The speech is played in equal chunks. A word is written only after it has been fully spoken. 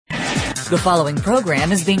The following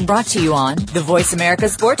program is being brought to you on the Voice America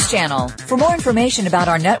Sports Channel. For more information about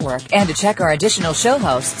our network and to check our additional show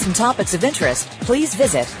hosts and topics of interest, please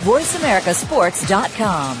visit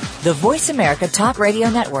voiceamericasports.com. The Voice America Talk Radio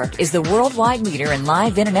Network is the worldwide leader in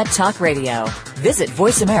live Internet talk radio. Visit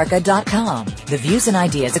voiceamerica.com. The views and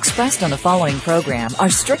ideas expressed on the following program are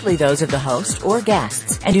strictly those of the host or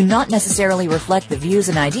guests and do not necessarily reflect the views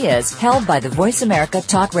and ideas held by the Voice America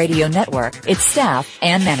Talk Radio Network, its staff,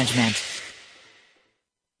 and management.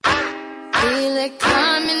 Feel it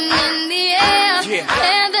coming in the air. Hear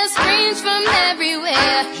the screams from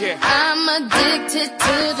everywhere. I'm addicted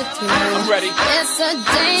to the thrill. I'm ready. It's a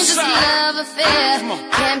dangerous love affair.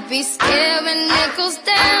 Can't be scared when it goes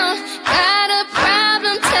down. Got a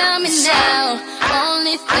problem? Tell me now.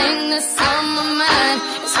 Only thing that's on my mind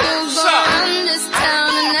is who's gonna run this town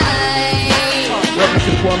tonight. Welcome to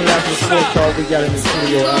the Kwamie Lassiter Sports Talk. We got in the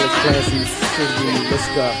studio Alex Clancy, Sydney,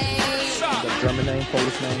 Liska. German name,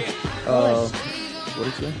 Polish name. What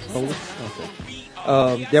is it? Polish?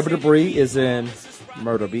 Okay. Deborah Debris is in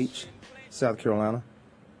Myrtle Beach, South Carolina.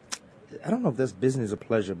 I don't know if that's business or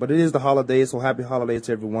pleasure, but it is the holidays, so happy holidays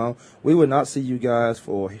to everyone. We will not see you guys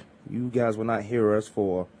will not hear us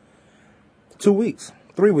for 2 weeks,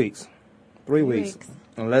 3 weeks, 3 weeks.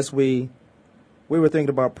 Unless we were thinking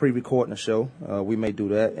about pre-recording a show. We may do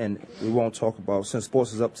that, and we won't talk about, since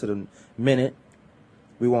sports is up to the minute,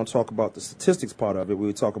 we won't talk about the statistics part of it. We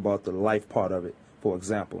will talk about the life part of it. For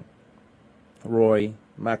example, Roy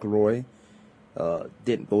McIlroy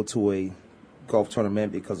didn't go to a golf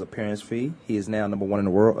tournament because of parents' fee. He is now number one in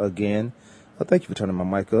the world again. Thank you for turning my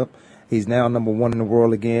mic up. He's now number one in the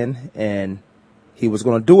world again, and he was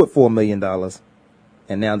going to do it for $1 million.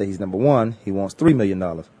 And now that he's number one, he wants $3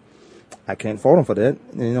 million. I can't fault him for that.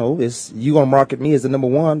 You know, it's you gonna market me as the number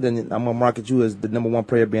one, then I'm gonna market you as the number one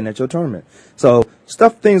player being at your tournament. So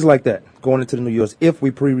things like that going into the New Year's. If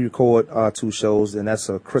we pre-record our two shows, then that's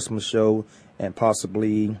a Christmas show and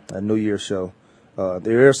possibly a New Year's show.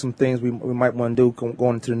 There are some things we might want to do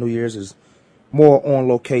going into the New Year's is more on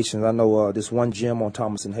locations. I know this one gym on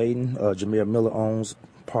Thomas and Hayden, Jameer Miller owns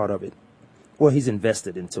part of it. Well, he's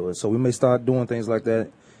invested into it, so we may start doing things like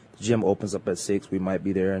that. The gym opens up at 6. We might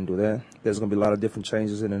be there and do that. There's going to be a lot of different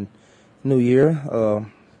changes in the new year.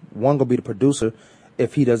 One going to be the producer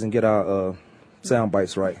if he doesn't get our sound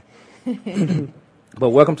bites right. But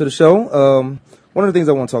welcome to the show. One of the things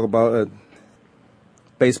I want to talk about,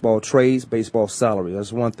 baseball trades, baseball salary.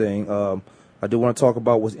 That's one thing. I do want to talk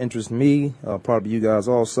about what interests me, probably you guys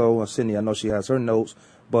also. Sydney, I know she has her notes.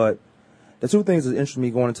 But the two things that interest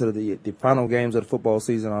me going into the final games of the football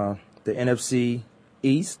season are the NFC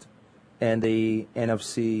East and the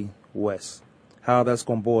NFC West. How that's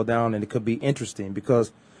going to boil down, and it could be interesting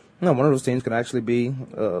because one of those teams can actually be,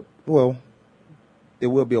 it will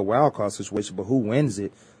be a wild card situation, but who wins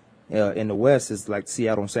it in the West is like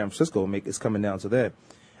Seattle and San Francisco. It's coming down to that.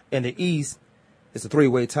 In the East, it's a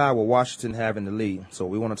three-way tie with Washington having the lead. So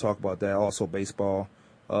we want to talk about that. Also baseball.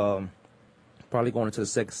 Probably going into the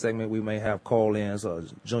second segment, we may have call-ins.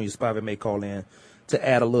 Junior Spivey may call in to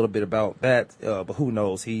add a little bit about that, but who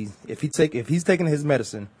knows? If he's taking his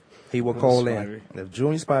medicine, he will call in. If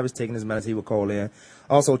Junior Spivey is taking his medicine, he will call in.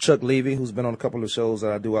 Also, Chuck Levy, who's been on a couple of shows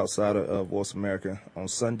that I do outside of Voice America on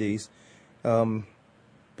Sundays. But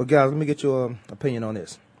guys, let me get your opinion on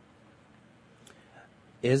this.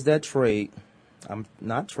 Is that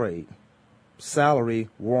salary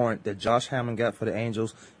warrant that Josh Hammond got for the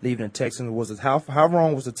Angels leaving the Texans? How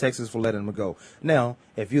wrong was the Texans for letting him go? Now,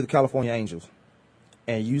 if you're the California Angels,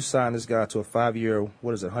 and you sign this guy to a 5-year,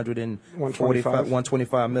 what is it,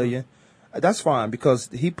 $125 million, that's fine because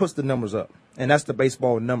he puts the numbers up, and that's the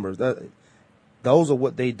baseball numbers. Those are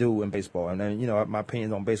what they do in baseball. And then, my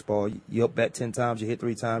opinion on baseball, you up bat 10 times, you hit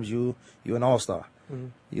 3 times, you're an all-star. Mm-hmm.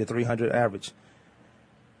 You're 300 average.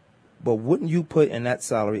 But wouldn't you put in that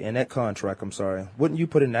salary, in that contract, wouldn't you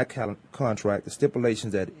put in that contract the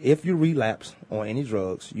stipulations that if you relapse on any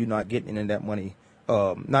drugs, you're not getting any of that money?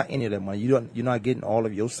 Not any of that money. You're not getting all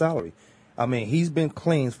of your salary. I mean, he's been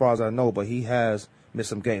clean as far as I know, but he has missed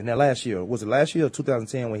some games. Now, was it last year or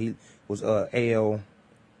 2010 when he was AL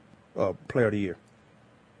Player of the Year?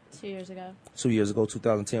 2 years ago. 2 years ago,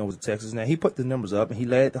 2010 was the Texas. Now, he put the numbers up, and he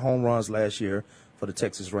led the home runs last year for the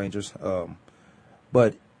Texas Rangers.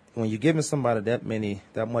 But when you're giving somebody that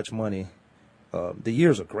much money, the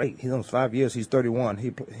years are great. He's on 5 years. He's 31.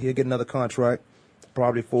 He'll get another contract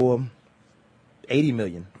probably for $80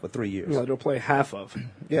 million for 3 years. Yeah, they'll play half of.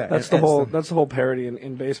 Yeah, that's the whole parity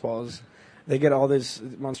in baseball is they get all this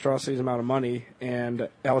monstrosities amount of money, and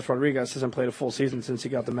Alex Rodriguez hasn't played a full season since he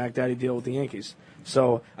got the Mac Daddy deal with the Yankees.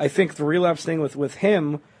 So I think the relapse thing with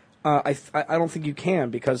him, I don't think you can,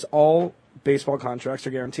 because all baseball contracts are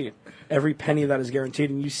guaranteed. Every penny of that is guaranteed,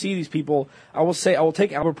 and you see these people. I will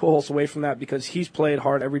take Albert Pujols away from that because he's played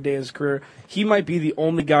hard every day of his career. He might be the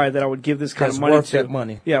only guy that I would give this kind of money to. That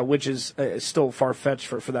money. Yeah, which is still far fetched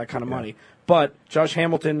for that kind of money. But Josh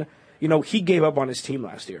Hamilton, he gave up on his team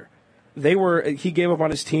last year. He gave up on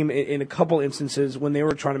his team in a couple instances when they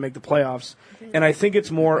were trying to make the playoffs, and I think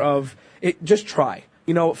it's more of it. Just try.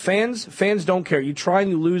 Fans don't care. You try and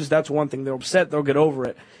you lose, that's one thing. They're upset, they'll get over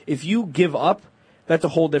it. If you give up, that's a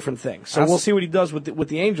whole different thing. So we'll see what he does with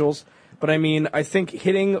the Angels. But, I think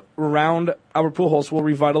hitting around Albert Pujols will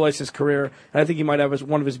revitalize his career, and I think he might have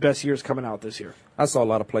one of his best years coming out this year. I saw a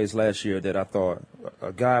lot of plays last year that I thought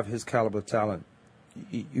a guy of his caliber of talent,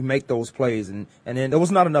 you make those plays, and then there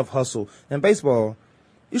was not enough hustle. In baseball,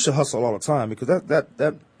 you should hustle all the time because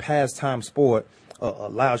that pastime sport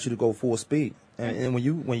allows you to go full speed. And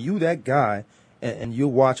when you that guy and you're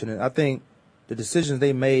watching it, I think the decisions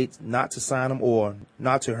they made not to sign him or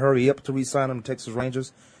not to hurry up to re-sign him to Texas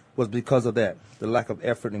Rangers was because of that, the lack of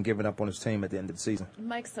effort and giving up on his team at the end of the season.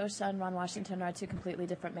 Mike Scioscia and Ron Washington are two completely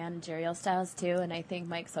different managerial styles too, and I think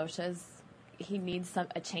Mike he needs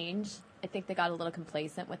a change. I think they got a little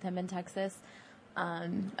complacent with him in Texas. I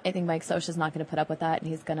think Mike Scioscia's not going to put up with that, and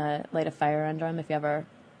he's going to light a fire under him if he ever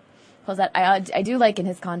pulls that. I do like in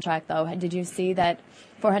his contract though. Did you see that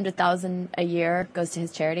 $400,000 a year goes to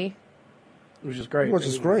his charity? Which is great.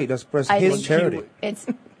 That's his charity.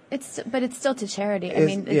 But it's still to charity.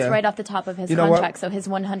 It's right off the top of his contract. So his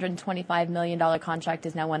 $125 million contract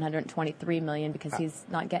is now $123 million because he's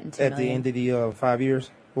not getting $2 million. At the end of the 5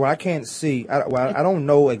 years? Well, I can't see. I don't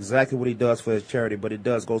know exactly what he does for his charity, but it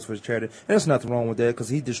goes for his charity. And there's nothing wrong with that because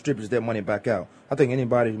he distributes that money back out. I think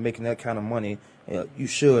anybody making that kind of money, you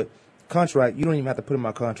should. Contract, you don't even have to put in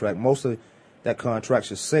my contract. Most of that contract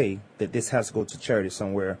should say that this has to go to charity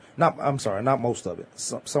somewhere. Not most of it.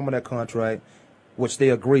 Some of that contract, which they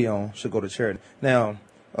agree on, should go to charity. Now,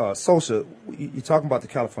 Scioscia, you're talking about the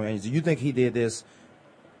California Angels. Do you think he did this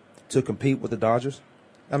to compete with the Dodgers?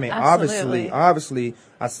 Absolutely. Obviously,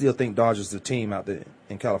 I still think Dodgers is the team out there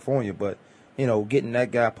in California, but, getting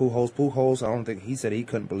that guy Pujols, I don't think he said he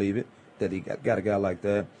couldn't believe it, that he got a guy like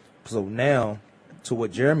that. So now, to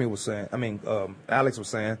what Jeremy was saying, Alex was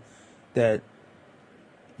saying, that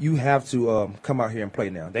you have to come out here and play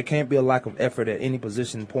now. There can't be a lack of effort at any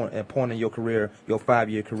position point in your career, your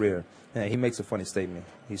 5-year career. And he makes a funny statement.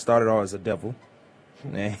 He started out as a devil,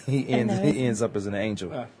 and he ends up as an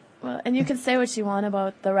angel. Well, and you can say what you want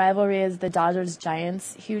about the rivalry is the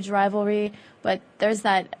Dodgers-Giants, huge rivalry, but there's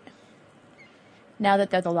that, now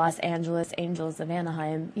that they're the Los Angeles Angels of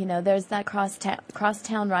Anaheim, there's that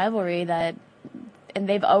crosstown rivalry that, and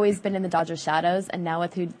they've always been in the Dodgers' shadows, and now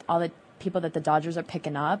with all the people that the Dodgers are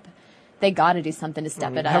picking up, they got to do something to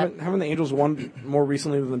step it up. Haven't the Angels won more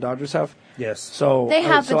recently than the Dodgers have? Yes. So they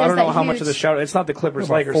have. So I don't know how much of the shout. It's not the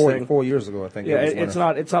Clippers-Lakers thing. 4 years ago, I think. Yeah, it's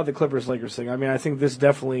not the Clippers-Lakers thing. I think this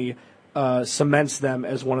definitely cements them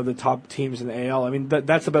as one of the top teams in the AL.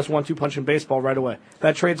 That's the best 1-2 punch in baseball right away.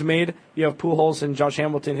 That trade's made. You have Pujols and Josh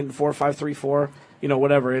Hamilton hitting 4.534.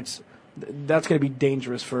 Whatever. That's going to be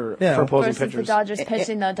dangerous for opposing pitchers. The Dodgers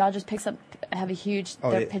pitching, the Dodgers have a huge.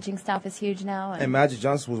 Their pitching staff is huge now. And Magic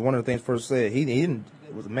Johnson was one of the things first said. He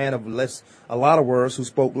was a man of a lot of words who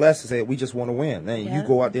spoke less and said, "We just want to win." And you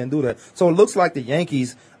go out there and do that. So it looks like the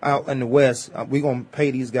Yankees out in the West, we're going to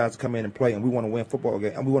pay these guys to come in and play, and we want to win football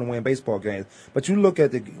games, and we want to win baseball games. But you look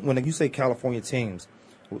at when you say California teams.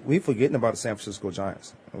 We're forgetting about the San Francisco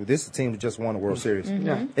Giants. This is a team that just won the World Series. Mm-hmm.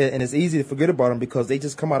 Yeah. And it's easy to forget about them because they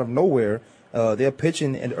just come out of nowhere. Their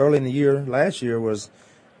pitching early in the year, last year, was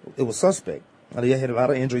suspect. They had a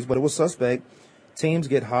lot of injuries, but it was suspect. Teams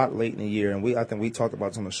get hot late in the year, and I think we talked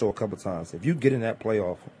about this on the show a couple of times. If you get in that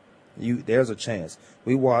playoff, there's a chance.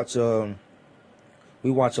 We watch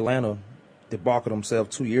Atlanta debacle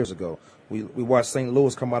themselves 2 years ago. We watched St.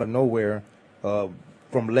 Louis come out of nowhere from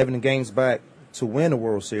 11 games back to win the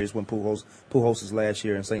World Series when Pujols' last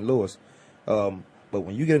year in St. Louis. But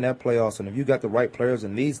when you get in that playoffs and if you got the right players,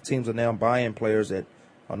 and these teams are now buying players at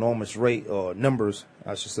enormous rate or numbers,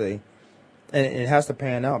 I should say, and it has to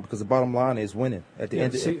pan out because the bottom line is winning. At the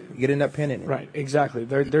end, get in that pennant. Right, exactly.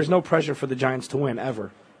 There's no pressure for the Giants to win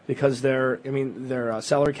ever because their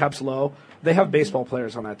salary cap's low. They have baseball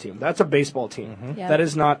players on that team. That's a baseball team. Mm-hmm. Yeah.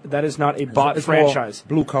 That is not a bot franchise.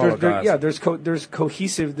 Blue collar guys. There's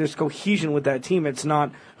cohesion with that team. It's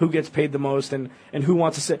not who gets paid the most and who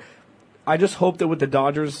wants to say. I just hope that with the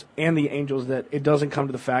Dodgers and the Angels that it doesn't come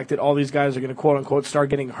to the fact that all these guys are going to quote-unquote start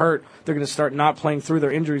getting hurt. They're going to start not playing through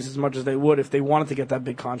their injuries as much as they would if they wanted to get that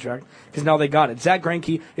big contract, because now they got it. Zach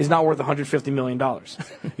Greinke is not worth $150 million.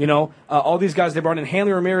 All these guys they brought in.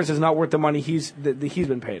 Hanley Ramirez is not worth the money he's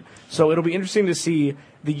been paid. So it'll be interesting to see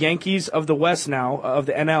the Yankees of the West now, of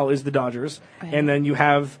the NL is the Dodgers, right. and then you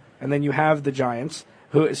have the Giants.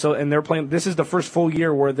 And they're playing. This is the first full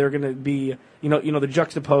year where they're going to be, the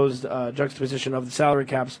juxtaposition of the salary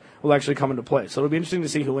caps will actually come into play. So it'll be interesting to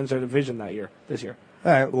see who wins their division this year.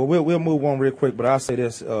 All right. Well, we'll move on real quick, but I'll say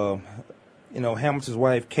this. Hamilton's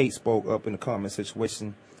wife Kate spoke up in the comment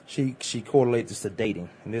situation. She correlated this to dating,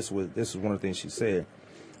 and this is one of the things she said.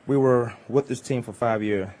 We were with this team for 5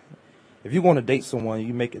 years. If you're going to date someone,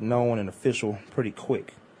 you make it known and official pretty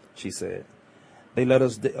quick. She said. They let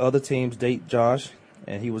other teams date Josh.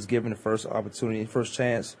 And he was given the first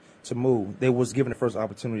chance to move. They was given the first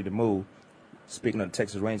opportunity to move, speaking of the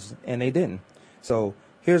Texas Rangers, and they didn't. So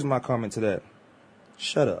here's my comment to that.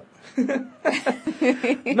 Shut up.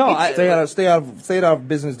 Stay out of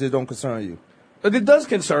business that don't concern you. But it does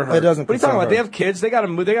concern her. It doesn't concern her. What are you talking about? They have kids. They got to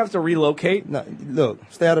move. They have to relocate. No, look,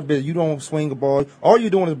 stay out of business. You don't swing a ball. All you're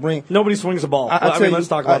doing is bring. Nobody swings a ball. Let's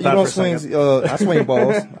talk about that for a second. I swing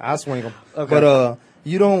balls. I swing them. Okay. But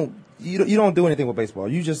you don't do anything with baseball.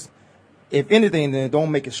 You just, if anything, then don't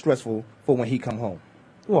make it stressful for when he come home.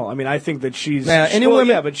 Well, I mean, I think that she's now she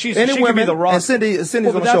could be the Rock. And Cindy's on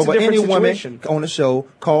the show, but any woman on the show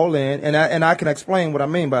call in, and I can explain what I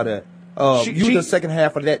mean by that. The second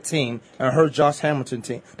half of that team, and her Josh Hamilton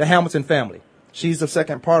team, the Hamilton family. She's the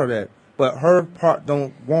second part of that, but her part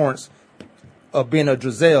don't warrants being a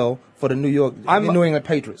Drizel for the New England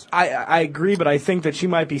Patriots. I agree, but I think that she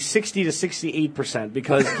might be 60 to 68%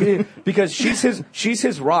 because she's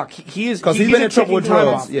his rock. He's been in trouble with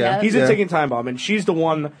drugs. He's a ticking time bomb, and she's the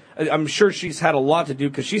one. I'm sure she's had a lot to do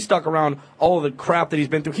because she stuck around all of the crap that he's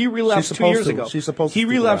been through. He relapsed 2 years ago. He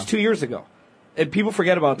relapsed 2 years ago. And people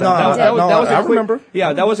forget about that. I remember.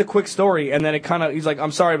 Yeah, that was a quick story, and then it kind of, he's like,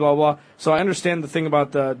 I'm sorry, blah, blah. So I understand the thing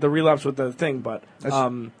about the relapse with the thing, but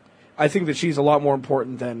I think that she's a lot more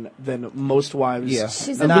important than most wives. Yeah,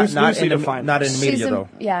 not in the media, though.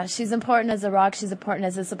 Yeah, she's important as a rock. She's important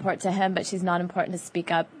as a support to him, but she's not important to speak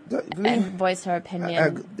up and voice her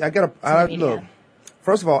opinion. Look,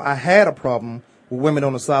 first of all, I had a problem with women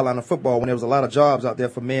on the sideline of football when there was a lot of jobs out there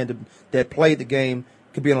for men that played the game,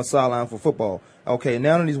 could be on the sideline for football. Okay,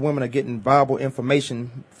 now these women are getting viable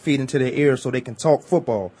information feed into their ears so they can talk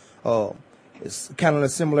football. It's kind of the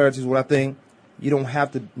similarities what I think. You don't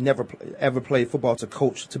have to ever play football to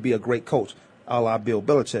coach, to be a great coach, a la Bill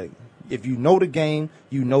Belichick. If you know the game,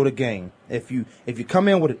 you know the game. If you come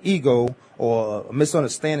in with an ego or a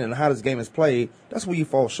misunderstanding of how this game is played, that's where you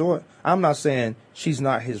fall short. I'm not saying she's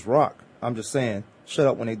not his rock. I'm just saying shut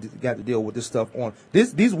up when they got to deal with this stuff on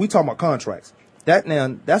this. These we talking about contracts. That's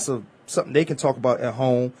something they can talk about at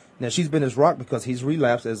home. Now she's been his rock because he's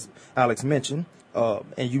relapsed, as Alex mentioned. And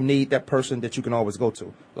you need that person that you can always go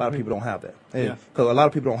to. A lot of people don't have that. Because a lot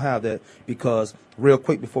of people don't have that because, real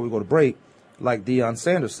quick before we go to break, like Deion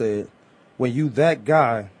Sanders said, when you that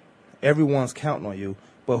guy, everyone's counting on you,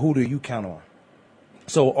 but who do you count on?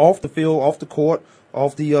 So off the field, off the court,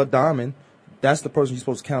 off the diamond, that's the person you're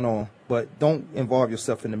supposed to count on. But don't involve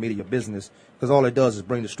yourself in the media business because all it does is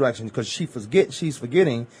bring distraction because she's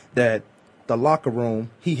forgetting that the locker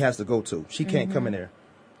room he has to go to. She can't come in there.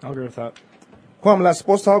 I'll agree with that. Kwamie, Lassiter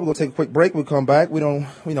Sports Talk. We're going to take a quick break. We'll come back. We're going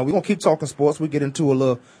to keep talking sports. We get into a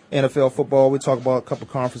little NFL football. We talk about a couple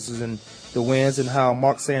conferences and the wins and how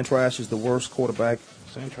Mark Santrash is the worst quarterback.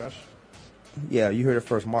 Santrash? Yeah, you heard it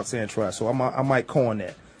first, Mark Santrash. So I might coin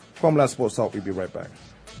that. Kwamie, Lassiter Sports Talk. We'll be right back.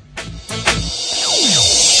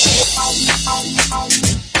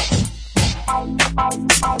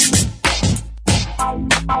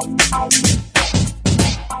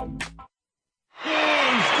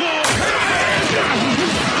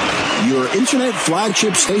 Your internet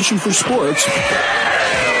flagship station for sports.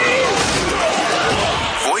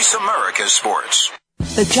 Voice America Sports.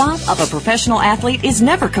 The job of a professional athlete is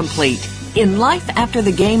never complete. In Life After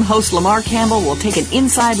the Game, host Lamar Campbell will take an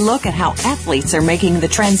inside look at how athletes are making the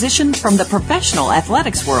transition from the professional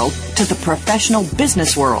athletics world to the professional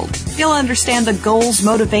business world. You'll understand the goals,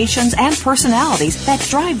 motivations, and personalities that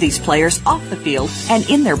drive these players off the field and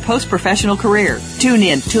in their post-professional career. Tune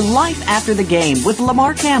in to Life After the Game with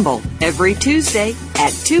Lamar Campbell every Tuesday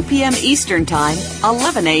at 2 p.m. Eastern Time,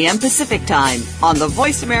 11 a.m. Pacific Time on the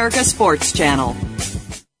Voice America Sports Channel.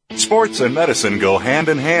 Sports and medicine go hand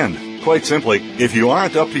in hand. Quite simply, if you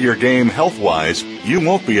aren't up to your game health-wise, you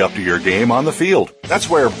won't be up to your game on the field. That's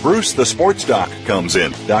where Bruce the Sports Doc comes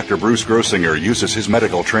in. Dr. Bruce Grossinger uses his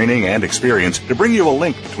medical training and experience to bring you a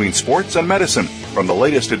link between sports and medicine, from the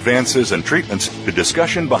latest advances and treatments to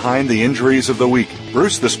discussion behind the injuries of the week.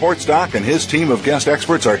 Bruce the Sports Doc and his team of guest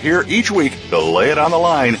experts are here each week to lay it on the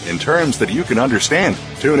line in terms that you can understand.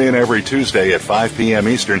 Tune in every Tuesday at 5 p.m.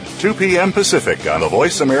 Eastern, 2 p.m. Pacific on the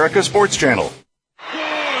Voice America Sports Channel.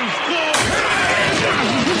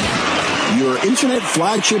 Your internet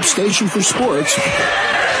flagship station for sports.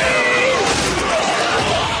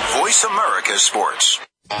 Voice America Sports.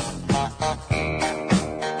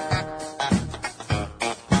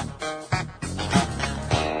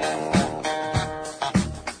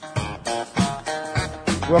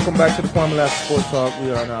 Welcome back to the Kwamie Lassiter Sports Talk. We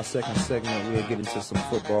are in our second segment. We'll get into some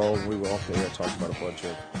football. We were off the air talking about a bunch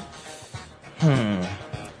of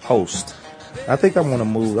host. I think I want to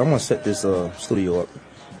move. I want to set this studio up.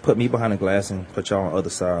 Put me behind the glass and put y'all on the other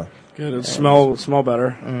side. Good. It smell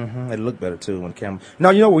better. Mm-hmm. It'll look better too when the camera. No,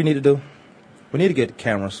 you know what we need to do? We need to get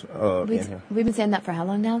cameras in here. We've been saying that for how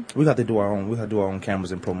long now? We got to do our own. We got to do our own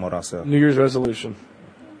cameras and promote ourselves. New Year's resolution.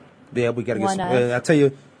 Yeah, we got to get some. I tell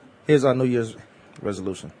you, here's our New Year's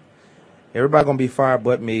resolution. Everybody gonna be fired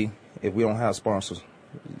but me if we don't have sponsors.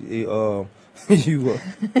 You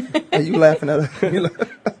laughing at us?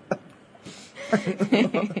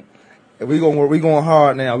 We going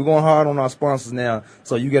hard now. We're going hard on our sponsors now.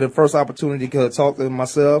 So you get a first opportunity to talk to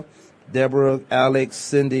myself, Deborah, Alex,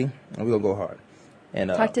 Cindy, and we're gonna go hard.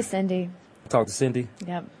 And talk to Cindy. Talk to Cindy?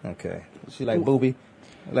 Yep. Okay. She like booby?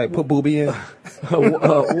 Like put booby in?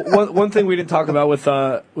 One thing we didn't talk about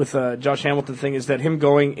with Josh Hamilton thing is that him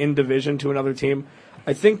going in division to another team,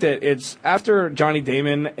 I think that it's after Johnny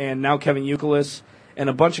Damon and now Kevin Youkilis and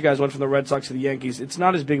a bunch of guys went from the Red Sox to the Yankees, it's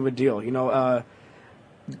not as big of a deal. You know,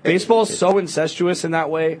 baseball is so incestuous in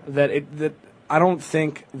that way that I don't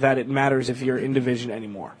think that it matters if you're in division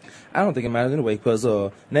anymore. I don't think it matters anyway because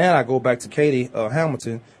now I go back to Katie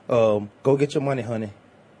Hamilton. Go get your money, honey.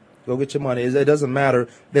 Go get your money. It doesn't matter.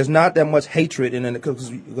 There's not that much hatred in it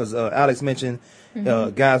because Alex mentioned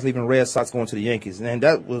guys leaving Red Sox going to the Yankees, and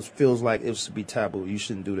that feels like it should be taboo. You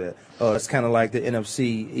shouldn't do that. It's kind of like the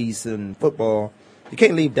NFC East in football. You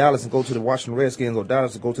can't leave Dallas and go to the Washington Redskins or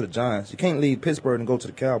Dallas and go to the Giants. You can't leave Pittsburgh and go to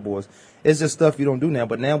the Cowboys. It's just stuff you don't do now.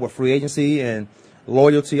 But now with free agency and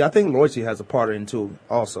loyalty, I think loyalty has a part in it too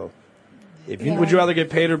also. Would you rather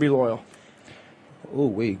get paid or be loyal? Oh,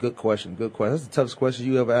 wait, good question. Good question. That's the toughest question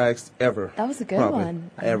you ever asked ever. That was a good one.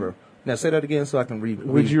 Ever. Now say that again so I can read.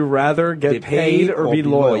 Would you rather get paid or be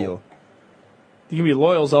loyal? You can be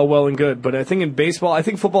loyal is all well and good, but I think in baseball, I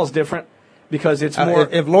think football is different because it's more.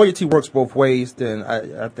 If loyalty works both ways, then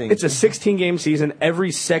I think it's a 16-game season.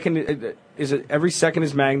 Every second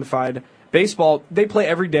is magnified. Baseball, they play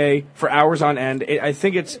every day for hours on end. I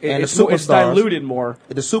think it's diluted more.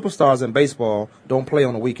 The superstars in baseball don't play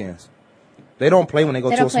on the weekends. They don't play when they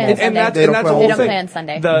go to a small team. And that's the whole thing. Play on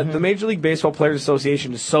Sunday. The Major League Baseball Players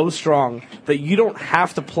Association is so strong that you don't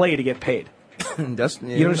have to play to get paid. You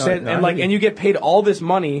understand? And you get paid all this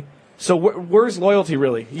money. So where's loyalty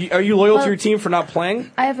really? Are you loyal to your team for not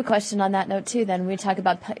playing? I have a question on that note too. Then we talk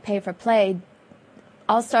about pay for play.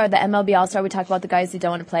 All-Star, the MLB All-Star. We talk about the guys who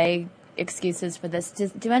don't want to play. Excuses for this. Do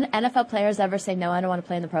NFL players ever say no? I don't want to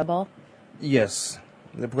play in the Pro Bowl. Yes.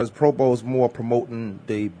 Because Pro Bowl is more promoting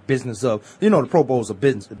the business of, the Pro Bowl is a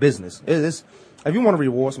business. If you want to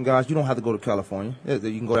reward some guys, you don't have to go to California. You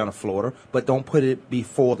can go down to Florida, but don't put it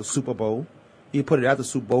before the Super Bowl. You put it after the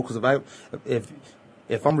Super Bowl because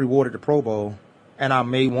if I'm rewarded the Pro Bowl and I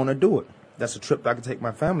may want to do it, that's a trip I can take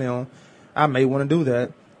my family on. I may want to do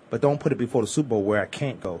that, but don't put it before the Super Bowl where I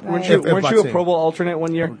can't go. Right. Weren't you a Pro Bowl alternate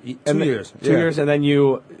 1 year? 2 years. 2 years, and then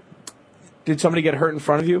did somebody get hurt in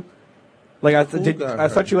front of you? Like I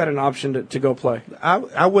thought you had an option to go play.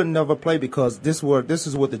 I would never play because this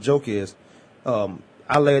is what the joke is.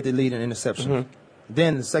 I led the lead in interception. Mm-hmm.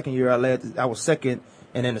 Then the second year I was second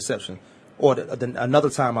in interception. Or another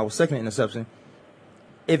time I was second in interception.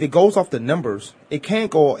 If it goes off the numbers, it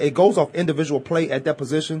goes off individual play at that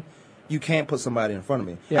position. You can't put somebody in front of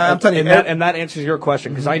me. Yeah, I'm telling you, and that answers your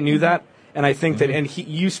question because I knew that. And I think that,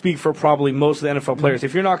 you speak for probably most of the NFL players.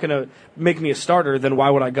 If you're not going to make me a starter, then why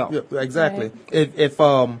would I go? Yeah, exactly. Right. If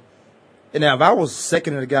I was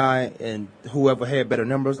second to the guy and whoever had better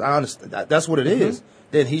numbers, I understand that's what it is.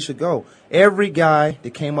 Then he should go. Every guy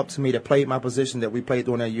that came up to me that played my position that we played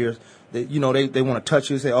during that year, they want to touch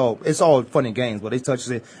you. Say, oh, it's all fun and games, but they touch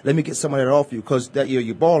you. Say, let me get some of that off you because that year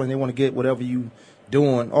you're balling. They want to get whatever you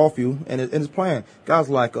doing off you, and it's playing. Guys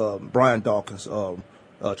like Brian Dawkins.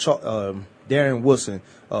 Darryl Darren Woodson.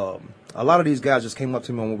 A lot of these guys just came up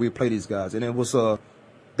to me when we played these guys, and it was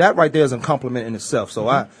that right there is a compliment in itself. So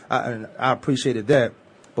I appreciated that.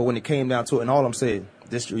 But when it came down to it, and all I'm saying,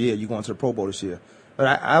 this year you're going to the Pro Bowl this year.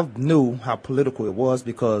 But I knew how political it was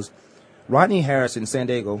because Rodney Harris in San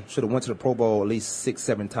Diego should have went to the Pro Bowl at least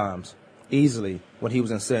 6-7 times easily when he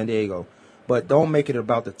was in San Diego. But don't make it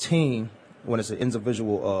about the team when it's an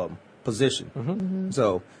individual position.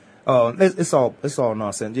 So it's all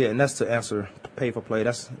nonsense. Yeah, and that's to answer pay for play.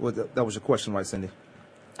 That was your question, right, Cindy?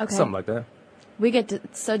 Okay. Something like that. We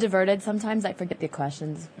get so diverted sometimes I forget the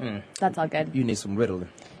questions. That's all good. You need some riddling.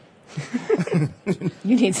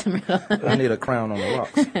 You need some riddling. I need a crown on the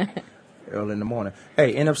rocks early in the morning.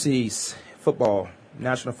 Hey, NFC East football,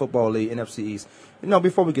 National Football League, NFC East.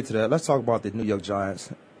 Before we get to that, let's talk about the New York Giants.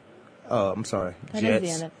 I'm sorry,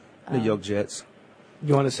 Jets. New York Jets.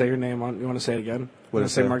 You want to say your name you want to say it again? You want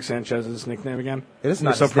to say Mark Sanchez's nickname again? It is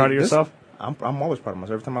You're not so proud of yourself? I'm always proud of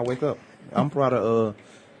myself. Every time I wake up, I'm proud of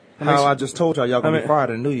how I just told y'all going to be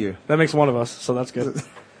fired in the new year. That makes one of us, so that's good.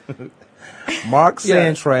 Mark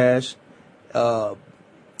Santrash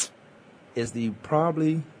is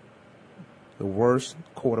probably the worst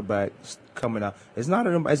quarterback coming out. It's not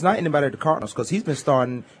anybody at the Cardinals because he's been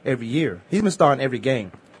starting every year. He's been starting every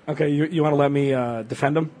game. Okay, you want to let me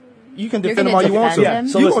defend him? You can defend him all you want to. Yeah,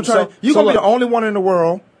 so you're going to be the only one in the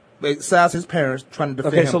world, besides his parents, trying to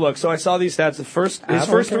defend him. Okay, so look, I saw these stats. His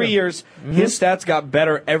first 3 years, his stats got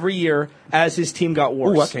better every year as his team got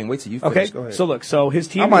worse. Ooh, I can't wait till you finish. Okay, go ahead. so look, his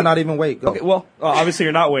team. I might not even wait. Go. Okay, well, obviously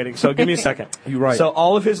you're not waiting, so give me a second. You're right. So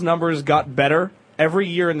all of his numbers got better every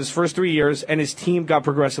year in his first 3 years, and his team got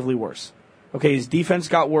progressively worse. Okay, his defense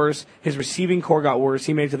got worse, his receiving core got worse.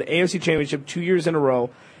 He made it to the AFC Championship 2 years in a row,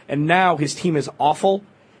 and now his team is awful.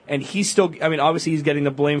 And he's still, obviously he's getting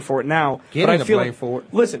the blame for it now.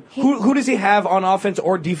 Listen, who does he have on offense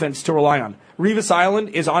or defense to rely on? Revis Island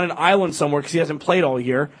is on an island somewhere because he hasn't played all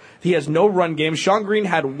year. He has no run game. Sean Green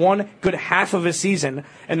had one good half of his season,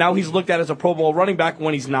 and now he's looked at as a Pro Bowl running back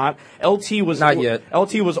when he's not. LT was not yet.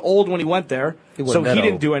 LT was old when he went there, so he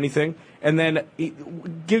didn't do anything. And then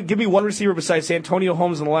give me one receiver besides Antonio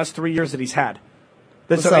Holmes in the last 3 years that he's had.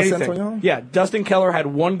 That's anything. Yeah, Dustin Keller had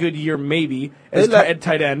one good year maybe as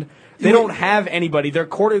tight end. They don't have anybody. Their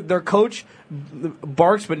coach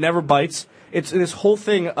barks but never bites. It's this whole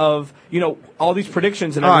thing of all these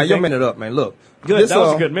predictions and everything. All right, you're minute up, man. Look, good. That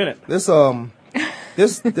was a good minute.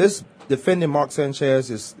 This defending Mark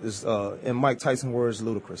Sanchez is in Mike Tyson words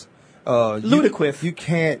ludicrous. Ludicrous. You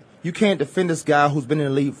can't defend this guy who's been in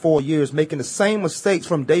the league 4 years making the same mistakes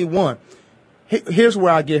from day one. Here's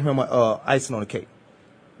where I give him icing on the cake.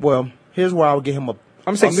 Well, here's where I would give him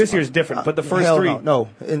I'm saying this year's different, but the first three. No.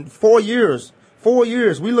 In 4 years,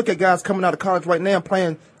 we look at guys coming out of college right now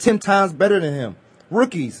playing 10 times better than him.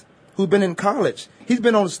 Rookies who've been in college. He's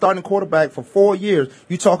been on the starting quarterback for 4 years.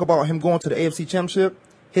 You talk about him going to the AFC Championship.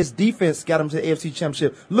 His defense got him to the AFC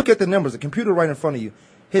Championship. Look at the numbers, the computer right in front of you.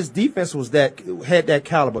 His defense had that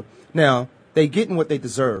caliber. Now, they getting what they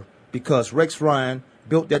deserve because Rex Ryan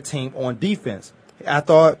built that team on defense. I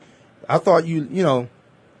thought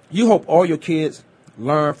you hope all your kids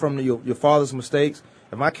learn from your father's mistakes.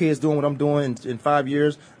 If my kid's doing what I'm doing in 5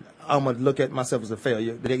 years, I'm going to look at myself as a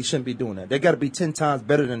failure. They shouldn't be doing that. They got to be 10 times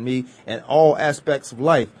better than me in all aspects of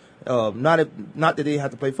life. Not that they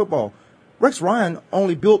have to play football. Rex Ryan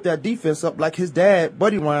only built that defense up like his dad,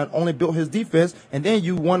 Buddy Ryan, only built his defense, and then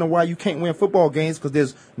you wonder why you can't win football games because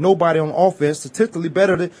there's nobody on offense statistically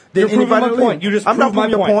better than anybody in the league. You just proved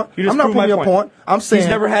my point. I'm not proving your point. I'm saying he's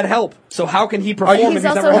never had help. So how can he perform if he's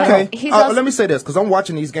never had help? Let me say this because I'm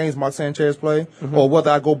watching these games Mark Sanchez play, or whether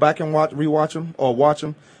I go back and rewatch them or watch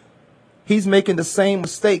them. He's making the same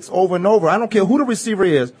mistakes over and over. I don't care who the receiver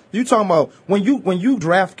is. You talking about when you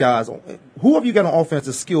draft guys, who have you got on offense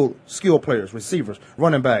is skill players, receivers,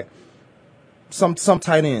 running back, some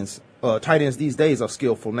tight ends. Tight ends these days are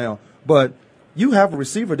skillful now. But you have a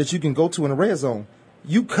receiver that you can go to in the red zone.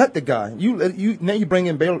 You cut the guy. Now you bring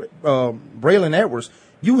in Braylon Edwards.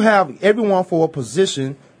 You have everyone for a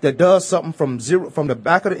position that does something from the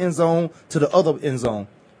back of the end zone to the other end zone.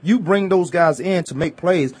 You bring those guys in to make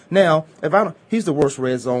plays. Now, he's the worst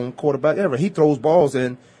red zone quarterback ever. He throws balls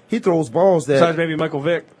that. Besides maybe Michael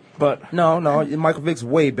Vick, but no, Michael Vick's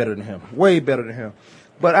way better than him. Way better than him.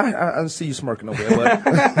 But I see you smirking over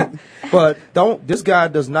there. But this guy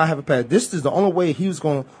does not have a pass. This is the only way he was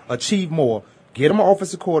going to achieve more. Get him an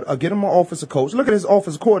offensive coach. Look at his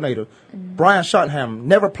offensive coordinator, Brian Schottenheimer.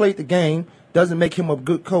 Never played the game. Doesn't make him a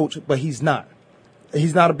good coach, but he's not.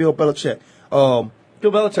 He's not a Bill Belichick.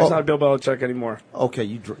 Bill Belichick's not Bill Belichick anymore. Okay,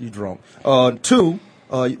 you drunk. Two,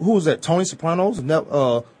 who was that? Tony Sopranos,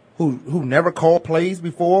 who who never called plays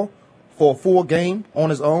before for a full game on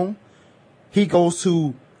his own. He goes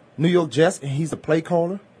to New York Jets and he's the play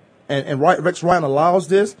caller. And Rex Ryan allows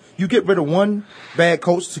this. You get rid of one bad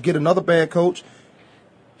coach to get another bad coach.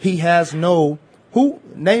 He has name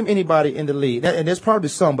anybody in the league, and there's probably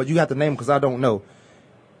some, but you have to name them because I don't know,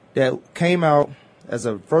 that came out as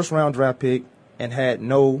a first-round draft pick and had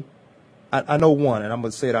no, I know one, and I'm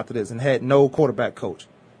going to say it after this, and had no quarterback coach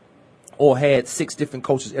or had 6 different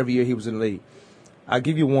coaches every year he was in the league. I'll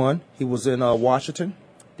give you one. He was in Washington.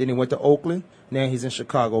 Then he went to Oakland. Now he's in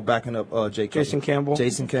Chicago backing up Jason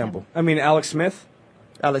Campbell. I mean, Alex Smith.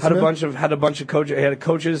 Had a bunch of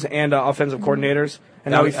coaches and offensive coordinators,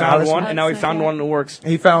 and now he found one. And now he found one that works.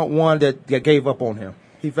 He found one that gave up on him.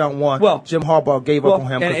 He found one. Well, Jim Harbaugh gave up on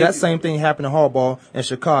him because that same thing happened to Harbaugh in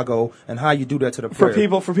Chicago. And how you do that to the player.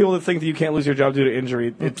 For people that think that you can't lose your job due to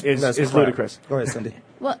injury, it's ludicrous. Go ahead, Cindy.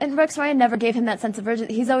 Well, and Rex Ryan never gave him that sense of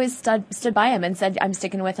urgency. He's always stood by him and said, "I'm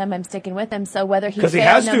sticking with him. I'm sticking with him." So whether he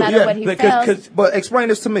failed, no matter what he fails. But explain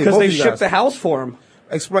this to me. Because they shipped the house for him.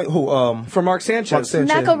 Explain who? For Mark Sanchez.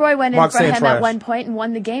 McElroy went in for him at one point and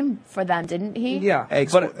won the game for them, didn't he? Yeah.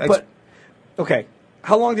 But okay,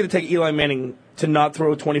 how long did it take Eli Manning to not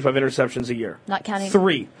throw 25 interceptions a year? Not counting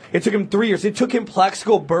 3. It took him 3 years. It took him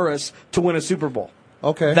Plaxico Burress to win a Super Bowl.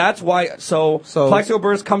 Okay. That's why. So Plaxico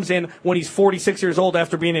Burress comes in when he's 46 years old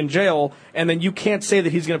after being in jail, and then you can't say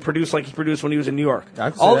that he's going to produce like he produced when he was in New York.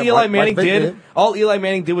 All Eli Manning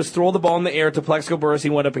did was throw the ball in the air to Plaxico Burress. He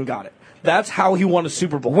went up and got it. That's how he won a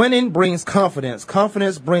Super Bowl. Winning brings confidence.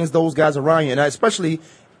 Confidence brings those guys around you, and especially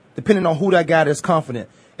depending on who that guy is confident.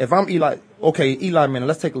 If I'm Eli Manning,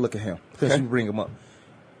 let's take a look at him since you bring him up.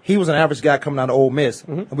 He was an average guy coming out of Ole Miss.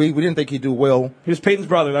 Mm-hmm. We didn't think he'd do well. He was Peyton's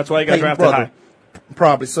brother. That's why he got drafted high.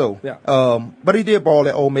 Probably so. Yeah. But he did ball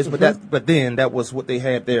at Ole Miss. Mm-hmm. But then that was what they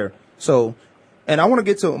had there. So, and I want to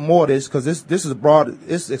get to more of this because this is broad.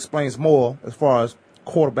 This explains more as far as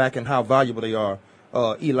quarterback and how valuable they are.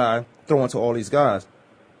 Eli throwing to all these guys,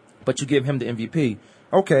 but you give him the MVP.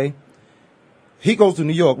 Okay. He goes to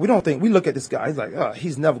New York. We look at this guy. He's like,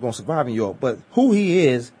 he's never going to survive in New York. But who he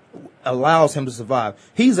is allows him to survive.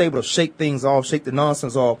 He's able to shake things off, shake the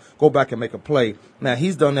nonsense off, go back and make a play. Now,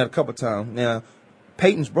 he's done that a couple times. Now,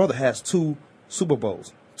 Peyton's brother has 2 Super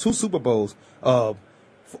Bowls. 2 Super Bowls under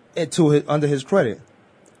his credit.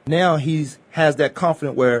 Now he has that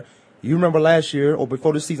confidence where you remember last year or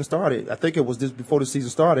before the season started, I think it was this before the season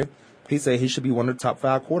started, he said he should be one of the top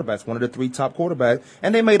 5 quarterbacks, one of the 3 top quarterbacks.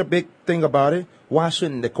 And they made a big thing about it. Why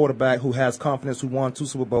shouldn't the quarterback who has confidence, who won 2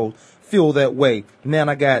 Super Bowls, feel that way? Man,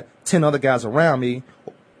 I got 10 other guys around me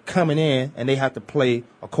coming in, and they have to play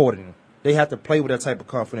accordingly. They have to play with that type of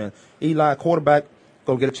confidence. Eli, quarterback,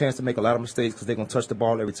 going to get a chance to make a lot of mistakes because they're going to touch the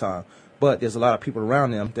ball every time. But there's a lot of people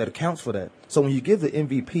around them that accounts for that. So when you give the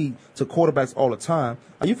MVP to quarterbacks all the time,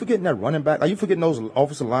 are you forgetting that running back? Are you forgetting those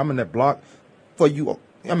offensive linemen that block for you?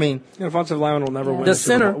 I mean, the offensive lineman will never win. The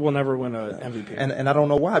center will never win an MVP, and I don't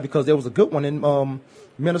know why, because there was a good one in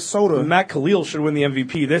Minnesota. Matt Khalil should win the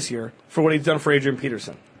MVP this year for what he's done for Adrian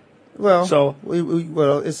Peterson. Well, so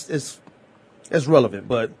it's relevant,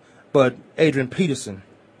 but Adrian Peterson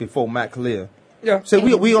before Matt Khalil. Yeah. So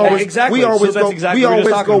we always go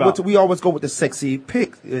with the sexy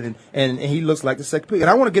pick, and he looks like the sexy pick. And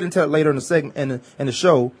I want to get into that later in the segment in the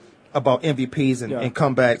show about MVPs and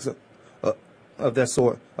comebacks of that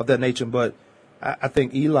sort, of that nature. But I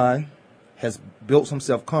think Eli has built some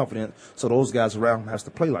self-confidence, so those guys around him has to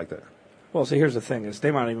play like that. Well, so here's the thing: is they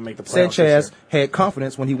might not even make the playoffs. Sanchez had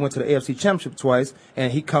confidence when he went to the AFC Championship twice,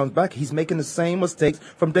 and he comes back. He's making the same mistakes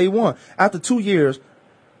from day one. After 2 years,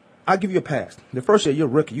 I'll give you a pass. The first year, you're a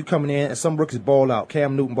rookie. You coming in, and some rookies ball out.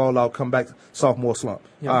 Cam Newton ball out, come back, sophomore slump.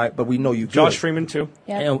 Yeah. All right, but we know you good. Josh Freeman, too.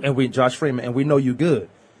 Yeah. Josh Freeman, and we know you good.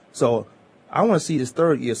 So I want to see this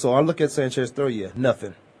 3rd year. So I look at Sanchez's 3rd year,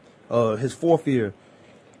 nothing. His 4th year,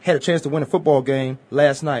 had a chance to win a football game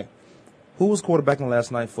last night. Who was quarterbacking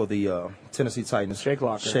last night for the Tennessee Titans? Jake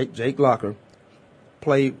Locker. Jake Locker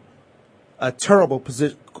played a terrible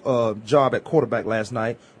job at quarterback last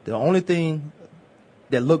night. The only thing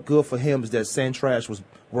that looked good for him is that Santrash was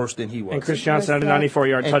worse than he was. And Chris Johnson had a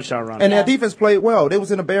 94-yard touchdown run. And their defense played well. They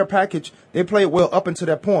was in a bear package. They played well up until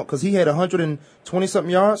that point because he had 120-something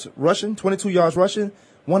yards rushing, 22 yards rushing.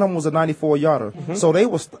 One of them was a 94-yarder. Mm-hmm. So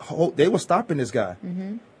they were stopping this guy.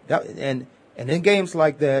 Mm-hmm. And in games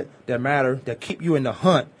like that matter, that keep you in the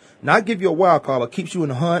hunt, not give you a wild card, but keeps you in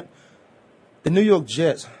the hunt, the New York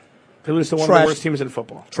Jets. They lose to one of the worst teams in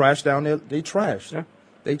football. Trash down there. They trashed. Yeah.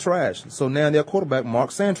 They trashed. So now their quarterback,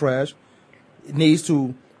 Mark Santrash, needs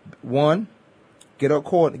to, 1, get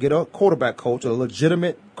a quarterback coach, a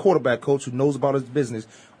legitimate quarterback coach who knows about his business,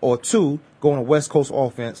 or 2, go on a West Coast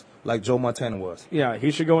offense like Joe Montana was. Yeah,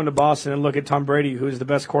 he should go into Boston and look at Tom Brady, who's the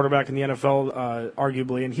best quarterback in the NFL,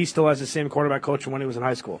 arguably, and he still has the same quarterback coach from when he was in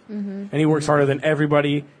high school. Mm-hmm. And he works harder than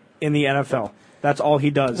everybody in the NFL. That's all he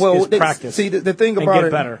does is practice. See, the thing about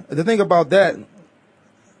it, better. The thing about that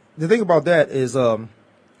is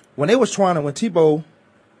when Tebow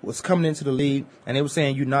was coming into the league and they were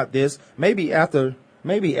saying you're not this. Maybe after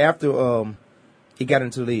he got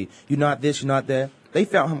into the league, you're not this, you're not that. They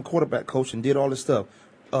found him a quarterback coach and did all this stuff.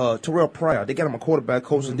 Terrell Pryor, they got him a quarterback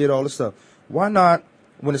coach and did all this stuff. Why not,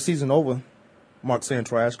 when the season over, Mark saying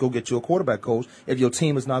trash, go get you a quarterback coach if your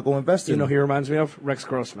team is not going to invest in him? You know who he reminds me of? Rex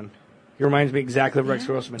Grossman. He reminds me exactly of Rex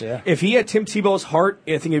Grossman. Yeah. If he had Tim Tebow's heart,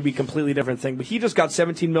 I think it would be a completely different thing. But he just got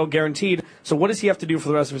 $17 million guaranteed, so what does he have to do for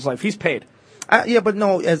the rest of his life? He's paid. But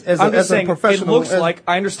no, as a professional, it looks like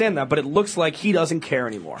I understand that, but it looks like he doesn't care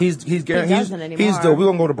anymore. He's due. We're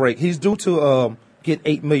gonna go to break. He's due to get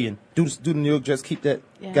 $8 million. Do the New York Jets keep that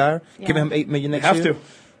guy? Yeah. Give him $8 million next year. Have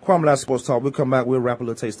to. Kwamie, Lassiter Sports Talk. We'll come back. We'll wrap a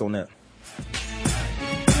little taste on that.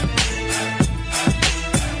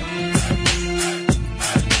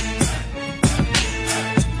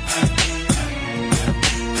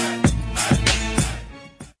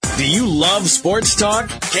 Do you love sports talk?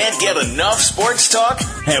 Can't get enough sports talk?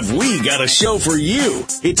 Have we got a show for you?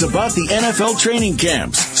 It's about the NFL training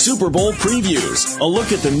camps, Super Bowl previews, a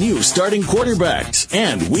look at the new starting quarterbacks,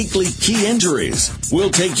 and weekly key injuries.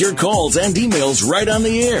 We'll take your calls and emails right on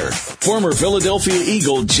the air. Former Philadelphia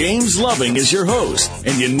Eagle James Loving is your host,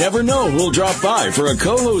 and you never know who'll drop by for a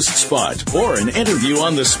co-host spot or an interview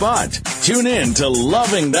on the spot. Tune in to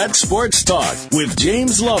Loving That Sports Talk with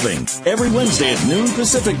James Loving every Wednesday at noon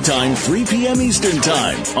Pacific Time, 3 p.m. Eastern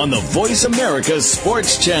Time on the Voice America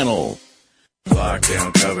Sports Channel.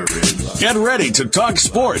 Lockdown coverage. Get ready to talk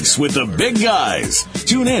sports with the big guys.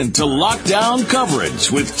 Tune in to Lockdown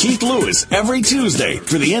Coverage with Keith Lewis every Tuesday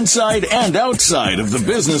for the inside and outside of the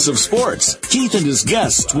business of sports. Keith and his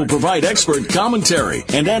guests will provide expert commentary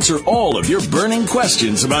and answer all of your burning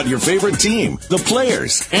questions about your favorite team, the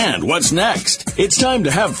players, and what's next. It's time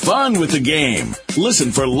to have fun with the game.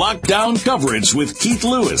 Listen for Lockdown Coverage with Keith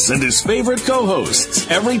Lewis and his favorite co-hosts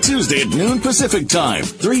every Tuesday at noon Pacific Time,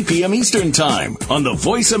 3 p.m. Eastern Time on the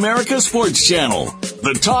Voice America Sports Channel.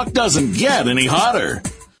 The talk doesn't get any hotter.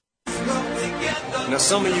 Now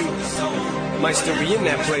some of you might still be in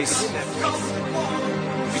that place.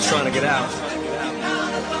 You're trying to get out.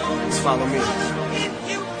 Just follow me.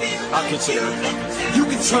 I'll consider it. You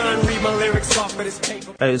can try and read my lyrics off of this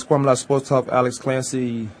paper. Hey, it's Kwamie Lassiter Sports Talk. Alex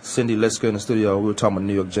Clancy, Cindy Liska in the studio. We were talking about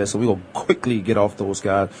New York Jets, so we're going to quickly get off those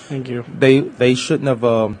guys. Thank you. They shouldn't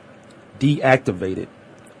have deactivated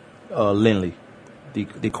Lindley,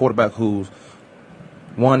 the quarterback who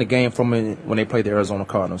won the game from when they played the Arizona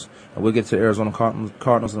Cardinals. And we'll get to the Arizona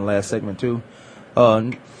Cardinals in the last segment, too.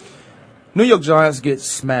 New York Giants get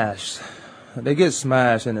smashed. They get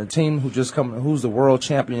smashed, and the team who's the world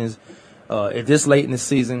champions at this late in the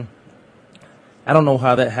season, I don't know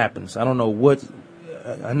how that happens. I don't know what.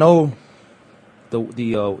 I know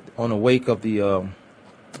the on the wake of the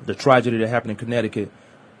tragedy that happened in Connecticut,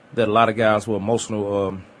 that a lot of guys were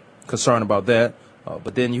emotional, concerned about that.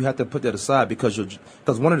 But then you have to put that aside because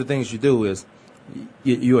one of the things you do is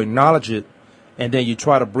you acknowledge it, and then you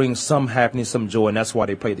try to bring some happiness, some joy, and that's why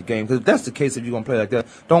they play the game. Because if that's the case, if you're going to play like that,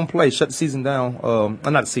 don't play. Shut the season down.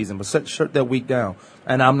 Not the season, but shut that week down.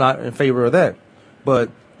 And I'm not in favor of that. But,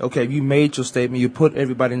 okay, you made your statement. You put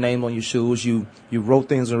everybody's name on your shoes. You wrote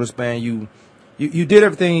things on your wristband. You did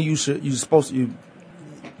everything you're supposed to.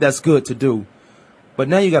 That's good to do. But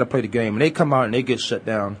now you got to play the game. And they come out and they get shut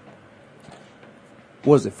down.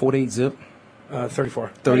 What is it, 48 zip? 34.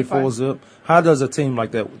 34 zip. How does a team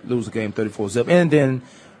like that lose a game 34 zip? And then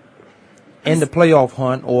in the playoff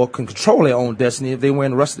hunt or can control their own destiny if they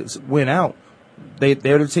win out, they're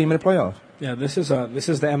the team in the playoffs. Yeah, this is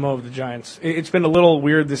the MO of the Giants. It's been a little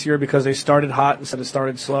weird this year because they started hot instead of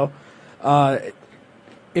started slow.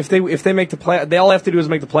 If they make the play, they all have to do is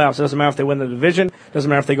make the playoffs. It doesn't matter if they win the division. It doesn't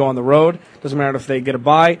matter if they go on the road. It doesn't matter if they get a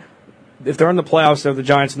bye. If they're in the playoffs, they're the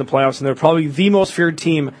Giants in the playoffs, and they're probably the most feared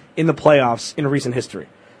team in the playoffs in recent history.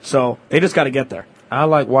 So they just got to get there. I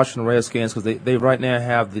like watching the Redskins because they right now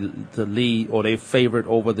have the lead or they favorite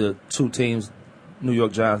over the two teams, New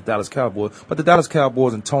York Giants, Dallas Cowboys. But the Dallas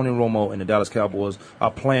Cowboys and Tony Romo and the Dallas Cowboys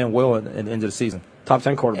are playing well at the end of the season. Top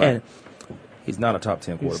 10 quarterback. And he's not a top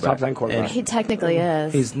 10 quarterback. He's a top 10 quarterback. He technically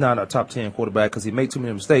is. He's not a top 10 quarterback because he made too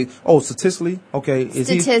many mistakes. Oh, statistically? Okay.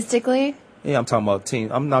 Statistically? Yeah, I'm talking about team.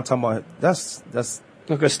 I'm not talking about that's.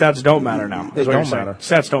 Because stats don't matter now. They don't matter.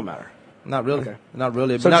 Stats don't matter. Not really. Okay. Not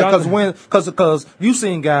really. So Because you've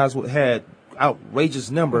seen guys who had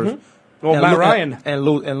outrageous numbers. Well, Matt Ryan and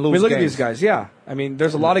lose I mean, look games. at these guys. Yeah, I mean,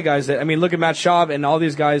 there's a lot of guys that. I mean, look at Matt Schaub and all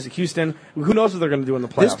these guys. Houston. Who knows what they're going to do in the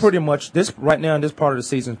playoffs? This right now in this part of the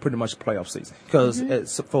season is pretty much a playoff season because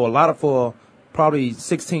for probably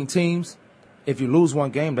 16 teams, if you lose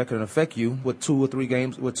one game, that can affect you with 2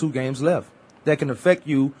 games left. That can affect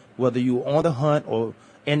you whether you're on the hunt or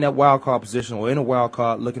in that wild card position or in a wild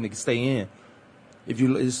card looking to stay in.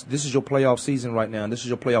 This is your playoff season right now. This is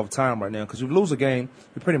your playoff time right now because if you lose a game,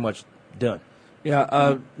 you're pretty much done.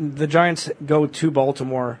 Yeah, the Giants go to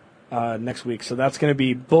Baltimore next week, so that's going to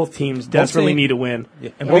be both teams desperately need a win.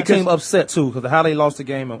 Yeah. And both teams upset too because of how they lost the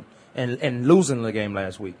game and losing the game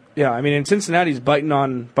last week. Yeah, I mean, and Cincinnati's biting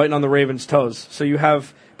on the Ravens' toes. So you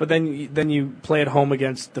have, but then you play at home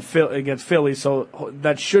against Philly, so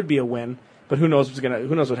that should be a win. But who knows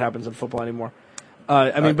what happens in football anymore?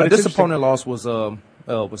 I mean, but a disappointing loss was the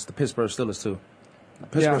Pittsburgh Steelers too.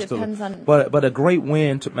 But a great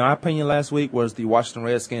win, in my opinion, last week was the Washington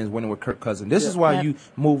Redskins winning with Kirk Cousins. This is why you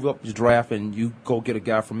move up your draft and you go get a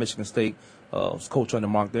guy from Michigan State, coach under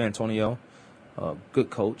Mark D'Antonio, good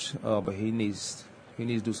coach, but he needs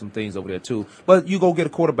to do some things over there too. But you go get a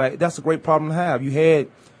quarterback. That's a great problem to have. You had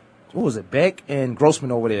Beck and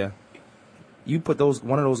Grossman over there. You put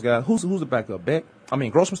one of those guys. Who's the backup? Beck? I mean,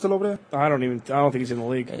 Grossman still over there? I don't think he's in the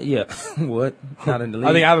league. Yeah. What? Not in the league?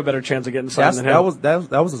 I think I have a better chance of getting signed than him.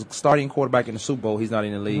 That was a starting quarterback in the Super Bowl. He's not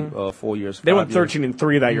in the league 4 years. They went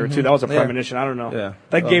 13-3 that year too. That was a premonition. I don't know. Yeah.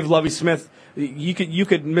 That gave Lovie Smith. You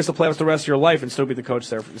could miss the playoffs the rest of your life and still be the coach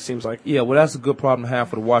there. It seems like. Yeah. Well, that's a good problem to have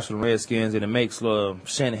for the Washington Redskins, and it makes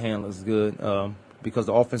Shanahan look good because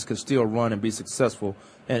the offense can still run and be successful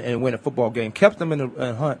and win a football game. Kept them in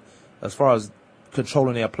the hunt as far as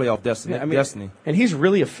controlling their playoff destiny. And he was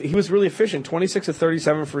really efficient. 26 of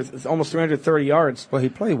 37 for almost 330 yards. Well, he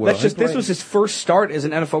played well. This was his first start as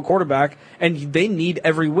an NFL quarterback, and they need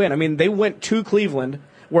every win. I mean, they went to Cleveland,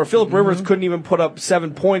 where Phillip Rivers couldn't even put up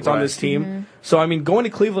 7 points on this team. So, I mean, going to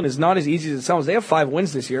Cleveland is not as easy as it sounds. They have 5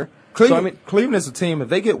 wins this year. Cleveland is a team. If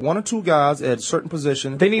they get 1 or 2 guys at a certain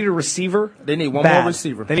position, they need a receiver. They need one more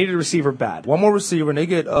receiver. They need a receiver bad. One more receiver,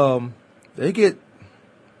 and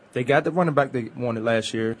They got the running back they wanted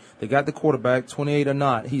last year. They got the quarterback, 28 or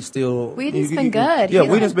not. He's still... Whedon's been good. Yeah,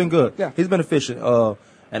 Whedon's been good. Yeah. He's been efficient.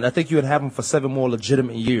 And I think you would have him for 7 more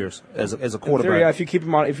legitimate years as a quarterback. In theory, yeah, if you keep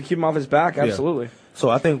him off his back, absolutely. Yeah. So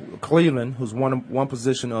I think Cleveland, who's one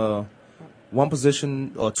position or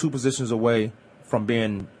 2 positions away from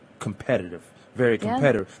being competitive. Very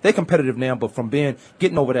competitive. Yeah. They're competitive now, but from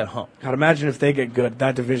getting over that hump. I'd imagine if they get good,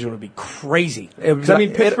 that division would be crazy.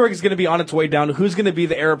 Pittsburgh is going to be on its way down. Who's going to be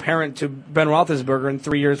the heir apparent to Ben Roethlisberger in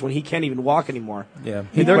 3 years when he can't even walk anymore? Yeah,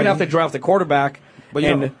 they're going to have to draft a quarterback. But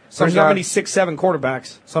there's not many 6'7"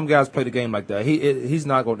 quarterbacks. Some guys play the game like that. He's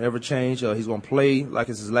not going to ever change. He's going to play like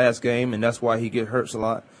it's his last game, and that's why he gets hurt a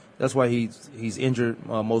lot. That's why he's injured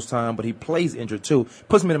most time, but he plays injured too.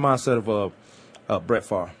 Puts me in the mindset of Brett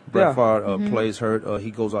Favre. Brett Favre plays hurt. He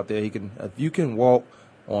goes out there. If you can walk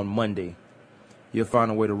on Monday, you'll find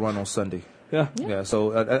a way to run on Sunday. Yeah.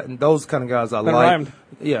 So those kind of guys I like. Rhymed.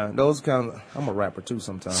 Yeah, those kind of. I'm a rapper too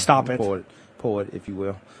sometimes. Stop it. Poet, if you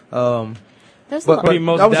will. That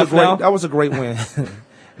was a great win.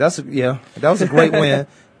 That was a great win.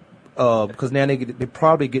 Because now they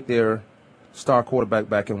probably get their star quarterback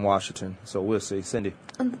back in Washington. So we'll see. Cindy.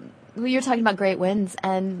 You're talking about great wins,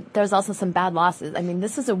 and there's also some bad losses. I mean,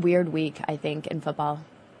 this is a weird week, I think, in football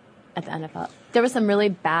at the NFL. There were some really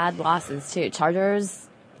bad losses, too. Chargers,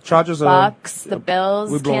 Bucks, the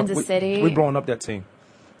Bills, Kansas City. We're blowing up that team.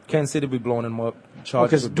 Kansas City, we're blowing them up.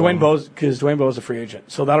 Because Dwayne Bowe's a free agent.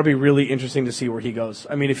 So that'll be really interesting to see where he goes.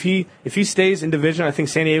 I mean, if he stays in division, I think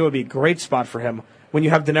San Diego would be a great spot for him. When you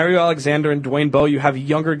have Denario Alexander and Dwayne Bowe, you have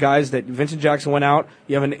younger guys that Vincent Jackson went out.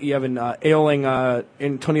 You have an ailing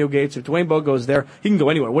Antonio Gates. If Dwayne Bowe goes there, he can go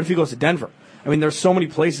anywhere. What if he goes to Denver? I mean, there's so many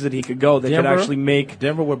places that he could go that could actually make...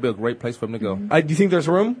 Denver would be a great place for him to go. Do you think there's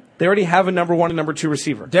room? They already have a number 1 and number 2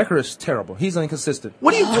 receiver. Decker is terrible. He's inconsistent.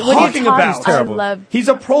 What are you talking about? He's terrible. He's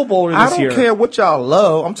a Pro Bowler this year. I don't care what y'all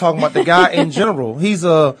love. I'm talking about the guy in general.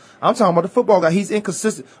 I'm talking about the football guy. He's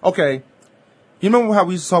inconsistent. Okay. You remember how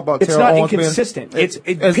we used to talk about It's Terrell not Owens inconsistent.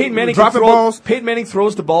 Peyton Manning dropping balls. Peyton Manning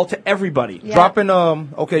throws the ball to everybody. Yeah. Dropping,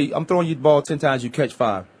 I'm throwing you the ball 10 times, you catch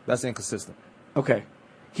 5. That's inconsistent. Okay.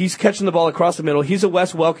 He's catching the ball across the middle. He's a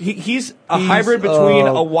Wes Welker. He's a hybrid between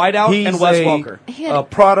a wideout and Wes Welker. A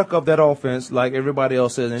product of that offense, like everybody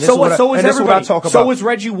else is. And so is everybody. This is what I talk about. So is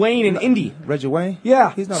Reggie Wayne in Indy. Reggie Wayne?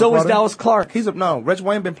 Yeah. He's not so is Dallas Clark. Reggie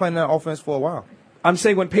Wayne been playing that offense for a while. I'm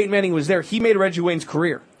saying when Peyton Manning was there, he made Reggie Wayne's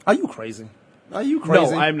career. Are you crazy? Are you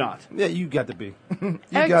crazy? No, I'm not. Yeah, you got to be.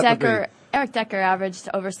 Eric Decker averaged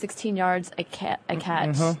over 16 yards a catch.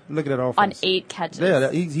 Look at that offense. On 8 catches.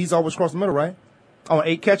 Yeah, he's always across the middle, right? On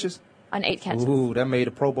 8 catches? On 8 catches. Ooh, that made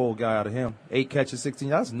a Pro Bowl guy out of him. 8 catches, 16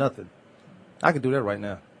 yards. That's nothing. I could do that right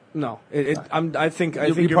now. No, I think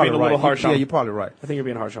you're being right. a little harsh on him. Yeah, you're probably right. I think you're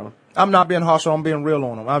being harsh on him. I'm not being harsh on him. I'm being real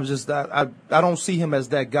on him. I'm just I don't see him as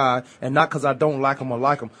that guy, and not because I don't like him or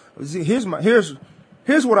like him. See, here's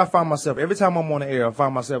what I find myself every time I'm on the air. I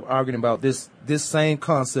find myself arguing about this same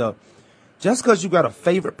concept. Just because you got a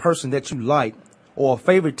favorite person that you like or a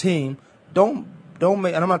favorite team, don't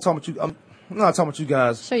make. And I'm not talking about you. I'm not talking about you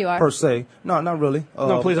guys. Sure you are. Per se. No, not really.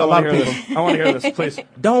 No, please. I want to hear this. I want to hear this. Please.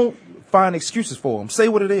 Don't find excuses for him. Say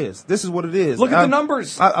what it is. This is what it is. Look at the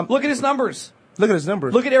numbers. Look at his numbers. Look at his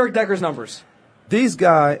numbers. Look at Eric Decker's numbers. These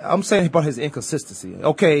guys, I'm saying about his inconsistency.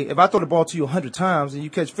 Okay, if I throw the ball to you 100 times and you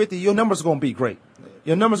catch 50, your numbers are going to be great.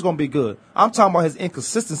 Your numbers are going to be good. I'm talking about his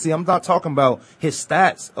inconsistency. I'm not talking about his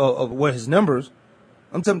stats of what his numbers.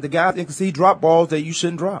 I'm talking the guy that he drop balls that you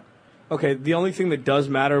shouldn't drop. Okay, the only thing that does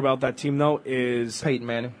matter about that team, though, is Peyton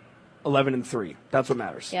Manning. 11-3. That's what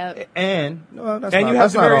matters. Yeah. And you have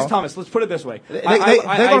Demaryius Thomas. Let's put it this way. They're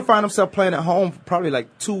going to find themselves playing at home for probably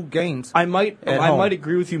like 2 games. I might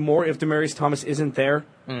agree with you more if Demaryius Thomas isn't there.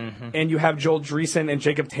 Mm-hmm. And you have Joel Dreesen and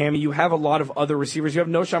Jacob Tamme. You have a lot of other receivers. You have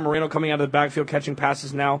Noshawn Moreno coming out of the backfield catching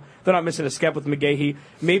passes now. They're not missing a step with McGahee.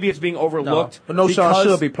 Maybe it's being overlooked. No, but Noshawn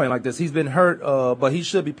should be playing like this. He's been hurt, but he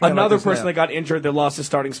should be playing like this. Another person that got injured that lost his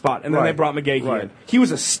starting spot, and then they brought McGahee in. Right. He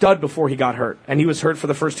was a stud before he got hurt, and he was hurt for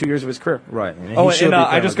the first 2 years of his career. Right. And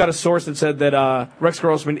I just got a source that said that Rex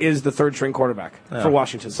Grossman is the third-string quarterback for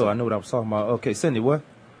Washington. So I know what I was talking about. Okay, Cindy, what?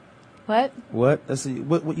 What? Let's see.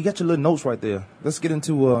 What you got your little notes right there. Let's get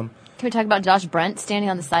into Can we talk about Josh Brent standing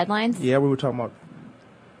on the sidelines? Yeah, we were talking about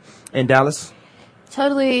in Dallas.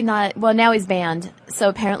 Totally not. Well, now he's banned. So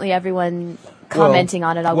apparently everyone commenting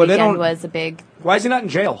on it all weekend was a big. Why is he not in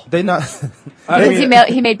jail? They not because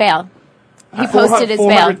he made bail. He posted his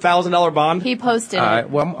bail. $400,000 bond. He posted it. All right.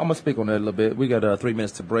 Well, I'm gonna speak on that a little bit. We got 3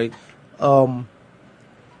 minutes to break.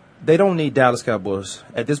 They don't need Dallas Cowboys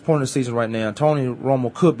at this point in the season right now. Tony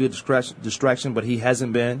Romo could be a distraction, but he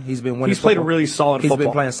hasn't been. He's been winning. He's played a really solid football. He's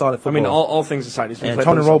been playing solid football. I mean, all things aside, he's been playing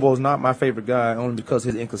Tony Romo is not my favorite guy only because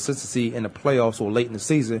of his inconsistency in the playoffs or late in the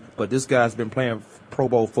season. But this guy's been playing Pro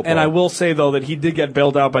Bowl football. And I will say though that he did get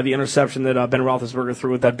bailed out by the interception that Ben Roethlisberger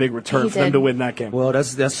threw with that big return for them to win that game. Well,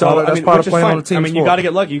 that's part of playing on the team. I mean, you got to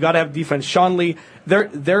get lucky. You got to have defense. Sean Lee,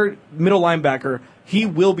 their middle linebacker. He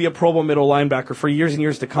will be a Pro Bowl middle linebacker for years and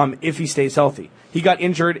years to come if he stays healthy. He got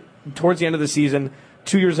injured towards the end of the season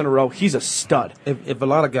 2 years in a row. He's a stud. If a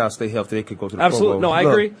lot of guys stay healthy, they could go to the Absolutely. Pro Bowl. No, I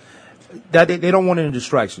agree. That they don't want any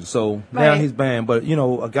distraction. So now he's banned. But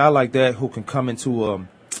a guy like that who can come into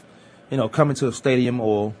a stadium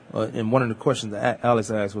or and one of the questions that Alex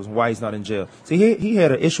asked was why he's not in jail. See, he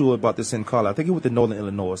had an issue about this in college. I think he went to Northern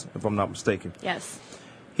Illinois, if I'm not mistaken. Yes.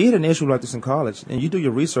 He had an issue like this in college, and you do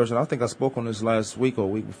your research, and I think I spoke on this last week or a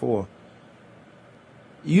week before.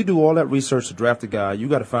 You do all that research to draft a guy. You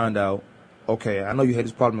got to find out, okay, I know you had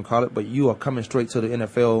this problem in college, but you are coming straight to the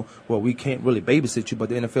NFL where we can't really babysit you, but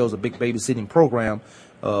the NFL is a big babysitting program,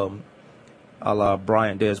 a la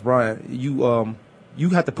Dez Bryant. You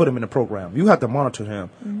have to put him in the program. You have to monitor him.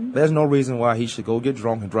 Mm-hmm. There's no reason why he should go get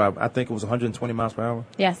drunk and drive. I think it was 120 miles per hour.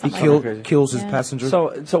 Yes, he kills his passenger.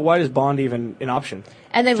 So why is Bond even an option?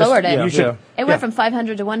 And they lowered it. It went from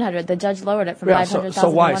 500 to 100. The judge lowered it from 500,000 So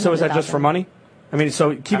why? to 100,000. So is that just for money? I mean,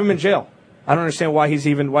 so keep him in jail. I don't understand why he's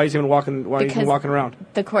even walking around.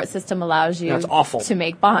 The court system allows you That's awful. to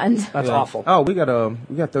make bond. That's awful. Oh, we got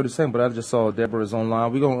 30 seconds, but I just saw Deborah's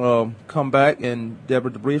online. We're gonna come back and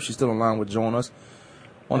Deborah Debris, if she's still online, will join us.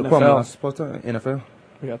 On NFL. The NFL.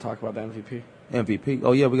 We got to talk about the MVP. MVP.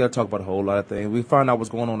 Oh, yeah, we got to talk about a whole lot of things. We find out what's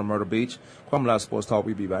going on in Myrtle Beach. Kwamie Live Sports Talk.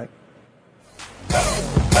 We'll be back.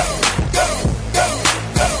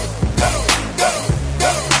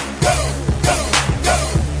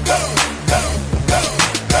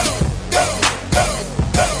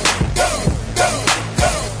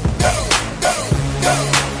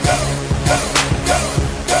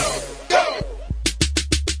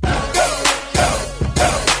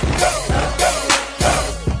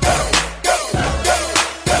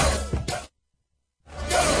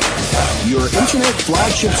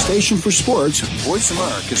 Flagship station for sports, Voice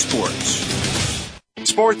America Sports.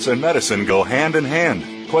 Sports and medicine go hand in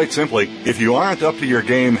hand. Quite simply, if you aren't up to your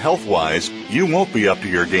game health-wise, you won't be up to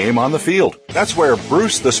your game on the field. That's where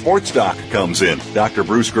Bruce the Sports Doc comes in. Dr.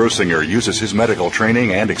 Bruce Grossinger uses his medical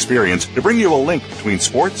training and experience to bring you a link between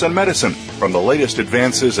sports and medicine, from the latest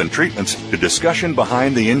advances and treatments to discussion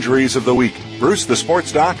behind the injuries of the week. Bruce the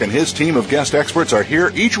Sports Doc and his team of guest experts are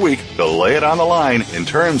here each week to lay it on the line in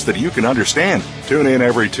terms that you can understand. Tune in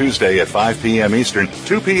every Tuesday at 5 p.m. Eastern,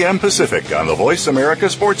 2 p.m. Pacific on the Voice America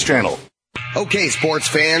Sports Channel. Okay, sports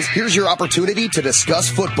fans, here's your opportunity to discuss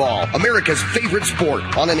football, America's favorite sport.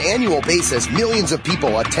 On an annual basis, millions of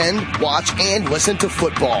people attend, watch, and listen to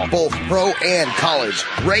football, both pro and college.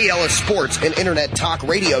 Ray Ellis Sports, an internet talk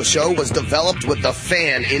radio show, was developed with the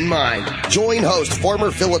fan in mind. Join host,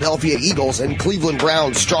 former Philadelphia Eagles and Cleveland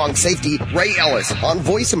Browns strong safety Ray Ellis on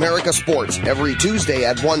Voice America Sports every Tuesday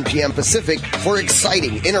at 1 p.m. Pacific for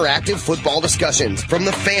exciting, interactive football discussions from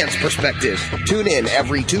the fans' perspective. Tune in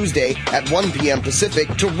every Tuesday at 1 p.m. Pacific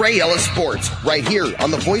to Ray Ellis Sports right here on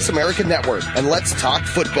the Voice America Network, and let's talk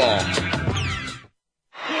football.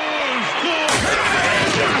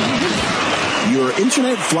 Your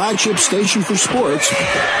internet flagship station for sports.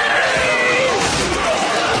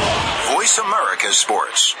 Voice America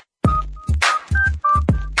Sports.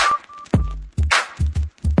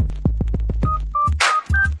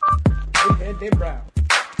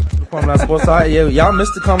 Y'all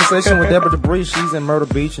missed the conversation with Deborah Debris. She's in Myrtle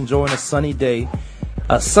Beach enjoying a sunny day.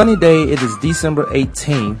 A sunny day. It is December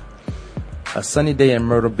 18th. A sunny day in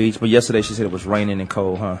Myrtle Beach. But yesterday she said it was raining and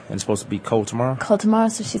cold, huh? And it's supposed to be cold tomorrow? Cold tomorrow,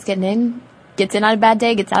 so she's getting in. Gets in on a bad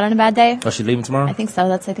day, gets out on a bad day. Oh, she leaving tomorrow? I think so.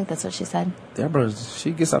 I think that's what she said. Deborah,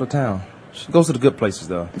 she gets out of town. She goes to the good places,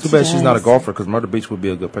 though. Too bad she's not a golfer, because Myrtle Beach would be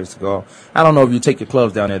a good place to golf. I don't know if you take your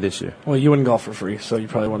clubs down there this year. Well, you wouldn't golf for free, so you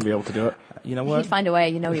probably wouldn't be able to do it. You know what? He'd find a way.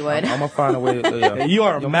 You know he would. I'm going to find a way. Yeah. You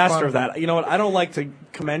are a master of that. You know what? I don't like to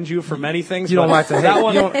commend you for many things. You don't like to hate? That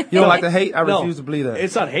one, you don't like to hate? I refuse to believe that.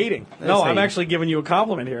 It's not hating. No, I'm actually giving you a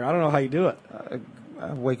compliment here. I don't know how you do it.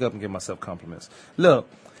 I wake up and give myself compliments. Look.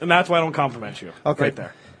 And that's why I don't compliment you. Okay. Right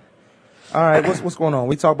there. All right. What's going on?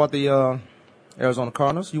 We talk about the Arizona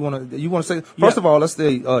Cardinals. You want to say first of all? Let's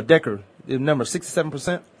say Decker. The number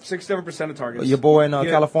 67%. 67% of targets. Your boy in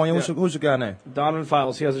California. Who's your guy name? Donovan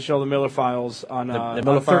Files. He has a show, the Miller Files, on the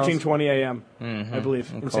 13:20 a.m. I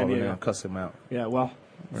believe in San Diego. Cuss him out. Yeah. Well.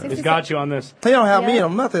 He's got you on this. They don't have me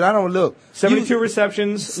on nothing. I don't look. 72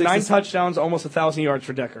 receptions, 9 touchdowns, almost 1,000 yards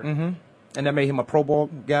for Decker. Mm-hmm. And that made him a Pro Bowl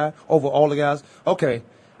guy over all the guys. Okay.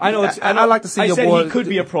 I know. I like to see your boy. I said he could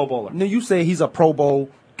be a Pro Bowler. No, you say he's a Pro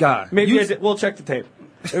Bowl guy. Maybe I did. We'll check the tape.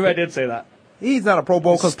 Maybe I did say that. He's not a Pro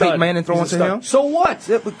Bowl because Peyton Manning throwing to him. So what?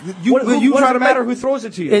 You what does it matter who throws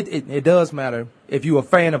it to you? It does matter if you're a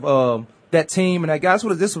fan of that team and that guy.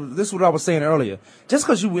 This is what I was saying earlier. Just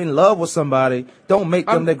because you're in love with somebody, don't make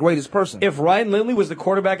them the greatest person. If Ryan Lindley was the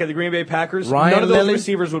quarterback of the Green Bay Packers, none of those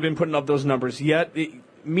receivers would have been putting up those numbers yet.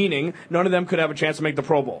 Meaning, none of them could have a chance to make the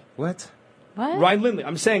Pro Bowl. What? Ryan Lindley.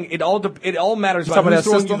 I'm saying it all matters about who's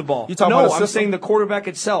throwing you the ball. I'm saying the quarterback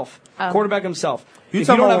itself. Quarterback himself. You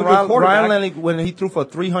talking about Ryan Lindley when he threw for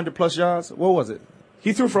 300+ yards? What was it?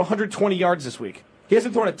 He threw for 120 yards this week. He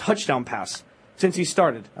hasn't thrown a touchdown pass since he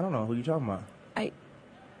started. I don't know who you talking about. I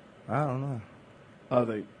don't know.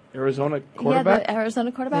 The Arizona quarterback? Yeah, the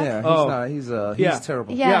Arizona quarterback? Yeah, he's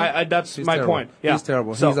terrible. Yeah, that's my point. Yeah. He's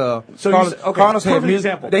terrible. Cardinals had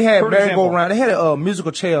example. They had merry-go-round. They had a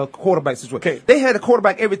musical chair quarterback situation. Okay. They had a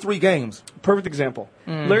quarterback every 3 games. Perfect example.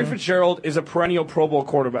 Mm-hmm. Larry Fitzgerald is a perennial Pro Bowl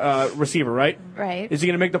quarterback receiver, right? Right. Is he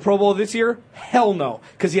going to make the Pro Bowl this year? Hell no,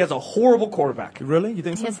 because he has a horrible quarterback. Really? You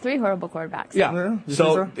think so? He has 3 horrible quarterbacks. Yeah.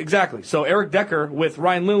 So exactly. So Eric Decker with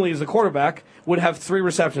Ryan Lindley as the quarterback would have 3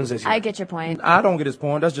 receptions this year. I get your point. I don't get his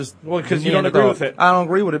point. That's just because you don't agree with it. I don't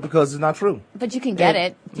agree with it because it's not true. But you can get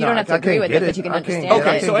it. You don't have to agree with it, but you can understand it.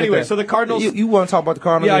 Okay. So anyway, so the Cardinals. You want to talk about the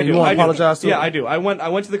Cardinals? Yeah, I do. You want to apologize to them? Yeah, I do. I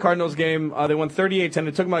went to the Cardinals game. They won 38-10.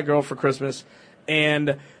 They took my girl for Christmas,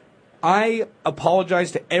 and I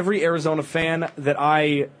apologize to every Arizona fan that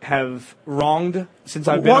I have wronged since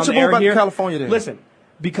I've been on the air here. Why don't you move back to California then? Listen,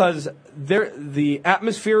 because the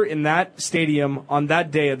atmosphere in that stadium on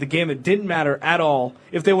that day of the game, it didn't matter at all.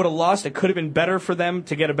 If they would have lost, it could have been better for them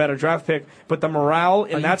to get a better draft pick. But the morale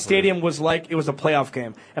in that stadium was like it was a playoff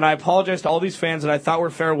game. And I apologize to all these fans that I thought were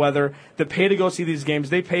fair weather that pay to go see these games.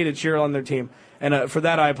 They pay to cheer on their team. And for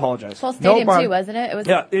that, I apologize. Full stadium too, wasn't it? It was.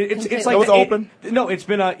 Yeah, it's like it was open. No, it's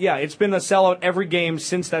been a sellout every game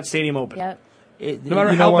since that stadium opened. Yep. No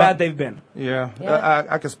matter how bad they've been. Yeah.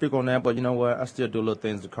 I can speak on that, but you know what? I still do little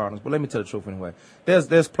things to the Cardinals. But let me tell the truth anyway.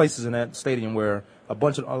 There's places in that stadium where a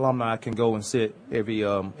bunch of alumni can go and sit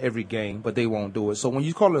every game, but they won't do it. So when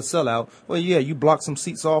you call it a sellout, well, yeah, you block some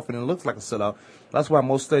seats off and it looks like a sellout. That's why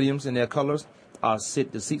most stadiums in their colors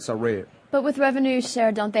the seats are red. But with revenue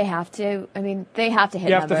share, don't they have to? I mean, they have to hit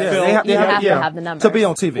numbers. You have to have the numbers. To be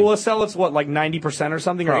on TV. Well, a sellout's what, like 90% or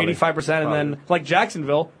something, Probably. or 85%, and then, like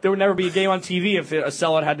Jacksonville, there would never be a game on TV if a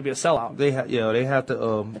sellout had to be a sellout. They have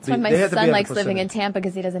to. That's why my son likes living in Tampa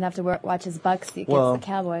because he doesn't have to watch his Bucks against the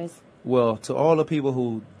Cowboys. Well, to all the people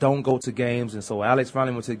who don't go to games, and so Alex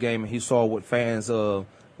finally went to the game and he saw what fans or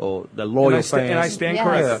the loyal fans. And I stand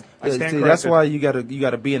corrected. That's why you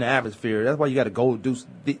gotta be in the atmosphere. That's why you gotta go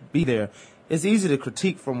be there. It's easy to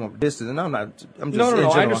critique from a distance, and I'm just in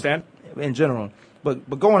general, I understand. In general,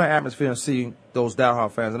 but go in the atmosphere and see those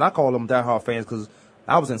diehard fans, and I call them diehard fans because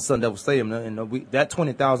I was in Sun Devil Stadium, and that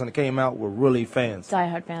 20,000 that came out were really fans.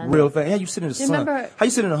 Diehard fans. Real fans. Yeah, you sit in the sun. Remember, how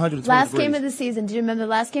you sit in 120 last degrees? game of the season? Do you remember the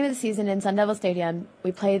last game of the season in Sun Devil Stadium?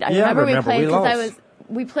 We played. I remember we played because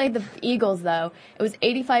we played the Eagles, though. It was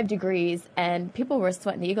 85 degrees, and people were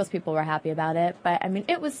sweating. The Eagles people were happy about it, but I mean,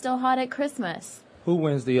 it was still hot at Christmas. Who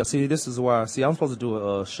wins the? See, this is why. See, I'm supposed to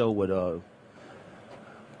do a show with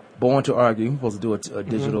Born to Argue. I'm supposed to do a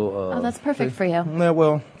digital. That's perfect for you. Yeah,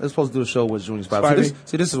 well, they're supposed to do a show with Junior Spivey.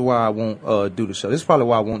 This is why I won't do the show. This is probably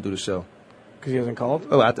why I won't do the show. Because he hasn't called?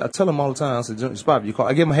 Oh, I tell him all the time. I say, Junior Spivey, you call.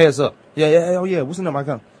 I give him a heads up. Yeah. Oh, yeah. What's the number? I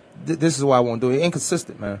come. This is why I won't do it.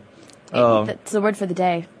 Inconsistent, man. That's the word for the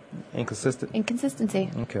day. Inconsistent.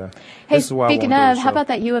 Inconsistency. Okay. Hey, this is why speaking I won't of, do how about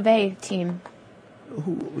that U of A team?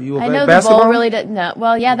 U of I A know basketball? the bowl really didn't. No.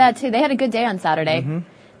 Well, yeah, that too. They had a good day on Saturday. Mm-hmm.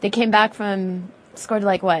 They came back scored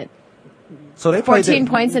like what? So they 14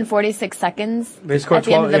 points in 46 seconds. They scored at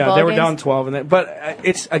the 12. End of the bowl they were games. down 12, but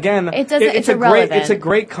it's again. It's a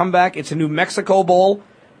great comeback. It's a New Mexico Bowl,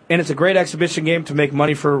 and it's a great exhibition game to make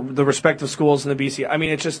money for the respective schools in the BC. I mean,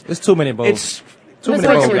 it's too many bowls. It's too many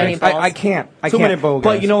bowl games. I can't. Too many bowl games.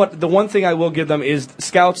 But you know what? The one thing I will give them is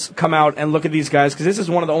scouts come out and look at these guys because this is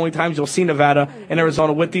one of the only times you'll see Nevada and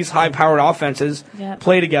Arizona with these high-powered offenses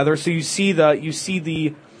play together. So you see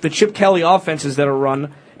the Chip Kelly offenses that are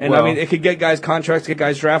run. And I mean, it could get guys contracts, get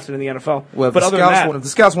guys drafted in the NFL. Well, but if the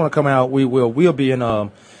scouts want to come out, we'll be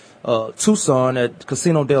in Tucson at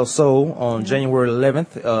Casino del Sol on January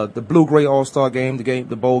 11th. The Blue Gray All-Star game,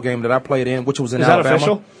 the bowl game that I played in, which was in Alabama. Is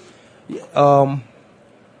that official?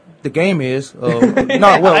 The game is. I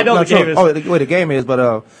know the game is. The game is,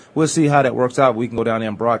 but we'll see how that works out. We can go down there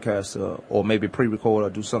and broadcast, or maybe pre-record or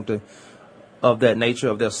do something of that nature,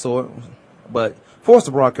 of that sort. But for us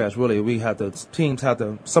to broadcast, really,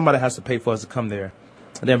 somebody has to pay for us to come there.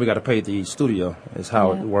 And then we got to pay the studio is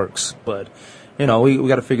how it works. But, we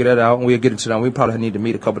got to figure that out, and we'll get into that. We probably need to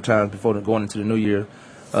meet a couple times before going into the new year.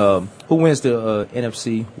 Who wins the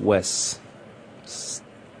NFC West?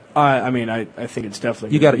 I think it's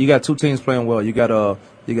definitely you got two teams playing well. You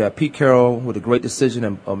got Pete Carroll with a great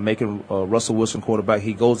decision of making Russell Wilson quarterback.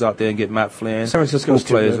 He goes out there and get Matt Flynn. San Francisco's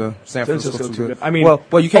too good. San Francisco's too good. I mean,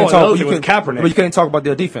 you can't talk. Kaepernick. But you can't talk about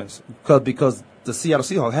their defense because the Seattle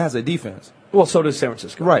Seahawks has a defense. Well, so does San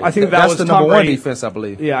Francisco. Right. I think that's was the Tom number one Brady. defense, I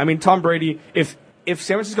believe. Yeah, I mean Tom Brady. If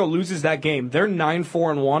San Francisco loses that game, they're 9-4-1.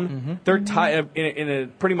 Mm-hmm. They're tied in a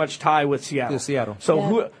pretty much tie with Seattle. So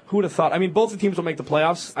who would have thought? I mean, both the teams will make the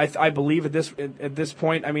playoffs. I believe at this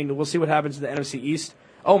point. I mean, we'll see what happens in the NFC East.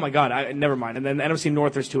 Oh my God! Never mind. And then the NFC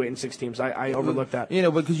North, there's 2 8-6 teams. I overlooked that.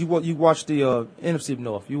 Because you watch the NFC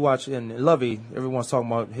North. You watch and Lovey. Everyone's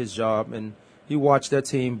talking about his job and. You watch that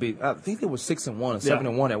team be. I think they were 6-1 or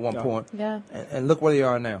 7-1 at one point. Yeah. And look where they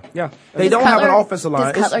are now. Yeah. They don't have an offensive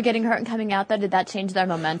line. Does Cutler getting hurt and coming out though? Did that change their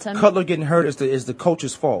momentum? Cutler getting hurt is the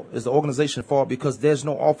coach's fault. Is the organization's fault because there's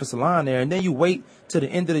no offensive line there. And then you wait to the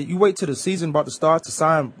end of you wait till the season about to start to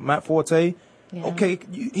sign Matt Forte. Yeah. Okay,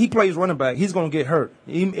 he plays running back. He's going to get hurt.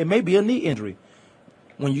 It may be a knee injury.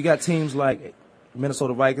 When you got teams like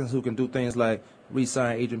Minnesota Vikings who can do things like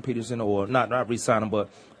re-sign Adrian Peterson or not re-sign him, but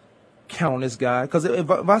count on this guy. Because if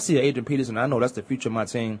I see Adrian Peterson, I know that's the future of my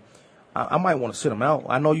team. I might want to sit him out.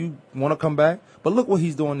 I know you want to come back, but look what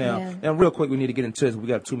he's doing now. Yeah. And real quick, we need to get into this. We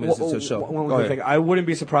got 2 minutes into the show. Go ahead. I wouldn't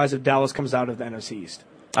be surprised if Dallas comes out of the NFC East.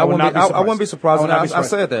 I wouldn't be surprised. I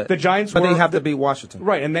said that. The Giants, but they have to beat Washington,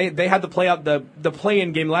 right? And they had to play out the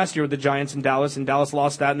play-in game last year with the Giants and Dallas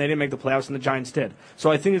lost that, and they didn't make the playoffs, and the Giants did. So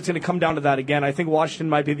I think it's going to come down to that again. I think Washington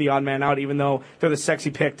might be the odd man out, even though they're the sexy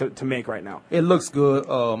pick to make right now. It looks good,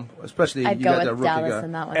 especially I'd you go got with that rookie Dallas guy.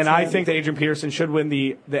 in that one and too. I think that Adrian Peterson should win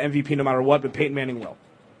the MVP no matter what, but Peyton Manning will.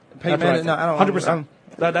 Peyton Manning, no, I don't. 100%.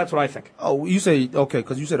 That's what I think. Oh, you say okay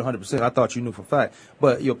because you said 100%. I thought you knew for a fact,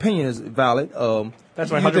 but your opinion is valid.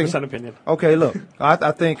 That's my 100% opinion. Okay, look,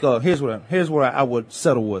 I think here's what I would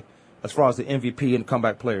settle with as far as the MVP and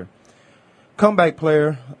comeback player. Comeback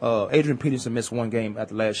player, Adrian Peterson missed one game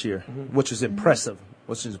after last year, which is impressive.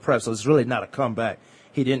 So it's really not a comeback.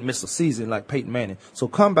 He didn't miss a season like Peyton Manning. So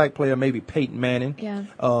comeback player, maybe Peyton Manning. Yeah.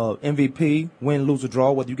 MVP, win, lose, or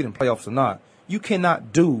draw, whether you get in playoffs or not. You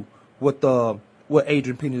cannot do what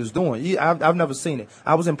Adrian Peterson is doing. I've never seen it.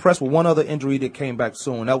 I was impressed with one other injury that came back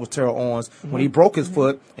soon. That was Terrell Owens when he broke his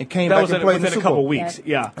foot and came back and played in the Super Bowl. Within a couple weeks.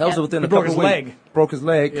 Yeah. That was within a couple weeks. Broke his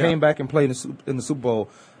leg, came back and played in the Super Bowl.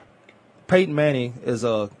 Peyton Manning is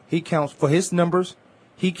he counts for his numbers.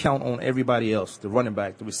 He count on everybody else, the running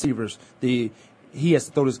back, the receivers, he has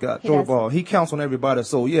to throw the ball. He counts on everybody.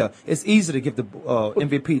 So, yeah, it's easy to give the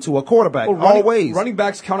MVP to a quarterback, always. Running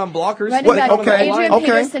backs count on blockers. Adrian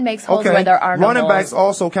Peterson makes holes where there are no running holes. backs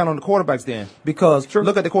also count on the quarterbacks then because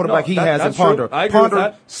look at the quarterback he has in Ponder.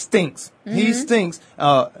 Ponder stinks. He stinks.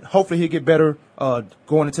 Hopefully he'll get better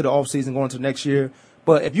going into the offseason, going into next year.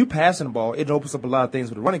 But if you passing the ball, it opens up a lot of things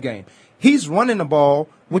with the running game. He's running the ball,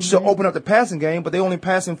 which should open up the passing game, but he's only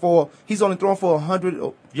throwing for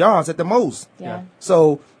 100 yards at the most. Yeah.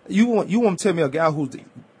 So you want to tell me a guy who's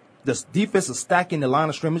the defense is stacking the line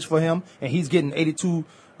of scrimmage for him, and he's getting 82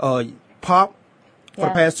 pop for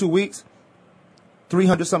the past 2 weeks,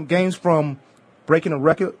 300-something games from breaking a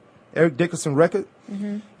record, Eric Dickerson record.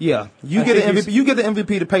 Yeah, you get the MVP. You get the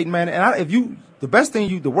MVP to Peyton Manning, and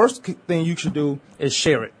the worst thing you should do is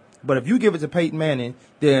share it. But if you give it to Peyton Manning,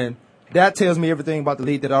 then that tells me everything about the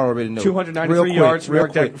league that I already know. 293 yards from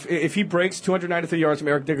Eric Dickerson. If he breaks 293 yards from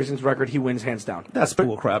Eric Dickerson's record, he wins hands down. That's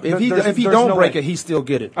bull crap. If he don't break it, he still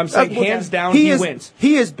get it. I'm saying hands down, he wins.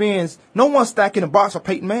 He has been no one stacking the box for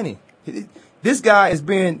Peyton Manning. This guy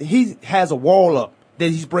he has a wall up that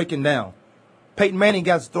he's breaking down. Peyton Manning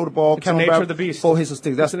got to throw the ball. It's the nature of the beast. For his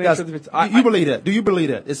sticks. That's the nature of the beast. You believe that? Do you believe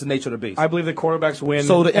that? It's the nature of the beast. I believe that quarterbacks win.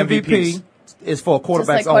 So the MVP is for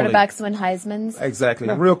quarterbacks just like quarterbacks win Heisman's. Exactly.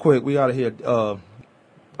 Yeah. Real quick, we out of here.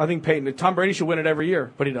 I think Tom Brady should win it every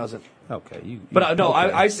year, but he doesn't. Okay.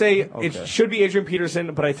 I say it should be Adrian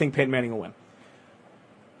Peterson, but I think Peyton Manning will win.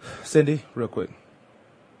 Cindy, real quick.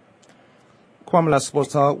 Kwamie Lassiter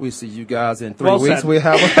Sports Talk. We see you guys in 3 weeks. We'll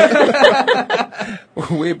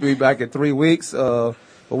be back in 3 weeks, but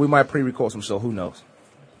we might pre-record some show. Who knows?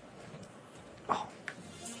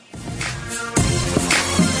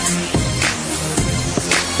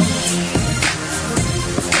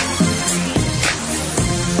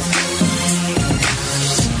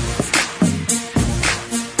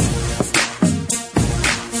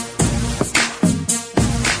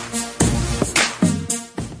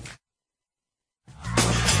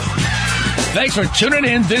 Thanks for tuning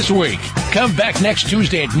in this week. Come back next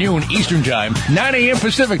Tuesday at noon Eastern Time, 9 a.m.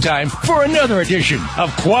 Pacific Time for another edition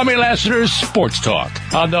of Kwamie Lassiter's Sports Talk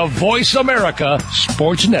on the Voice America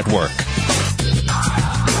Sports Network.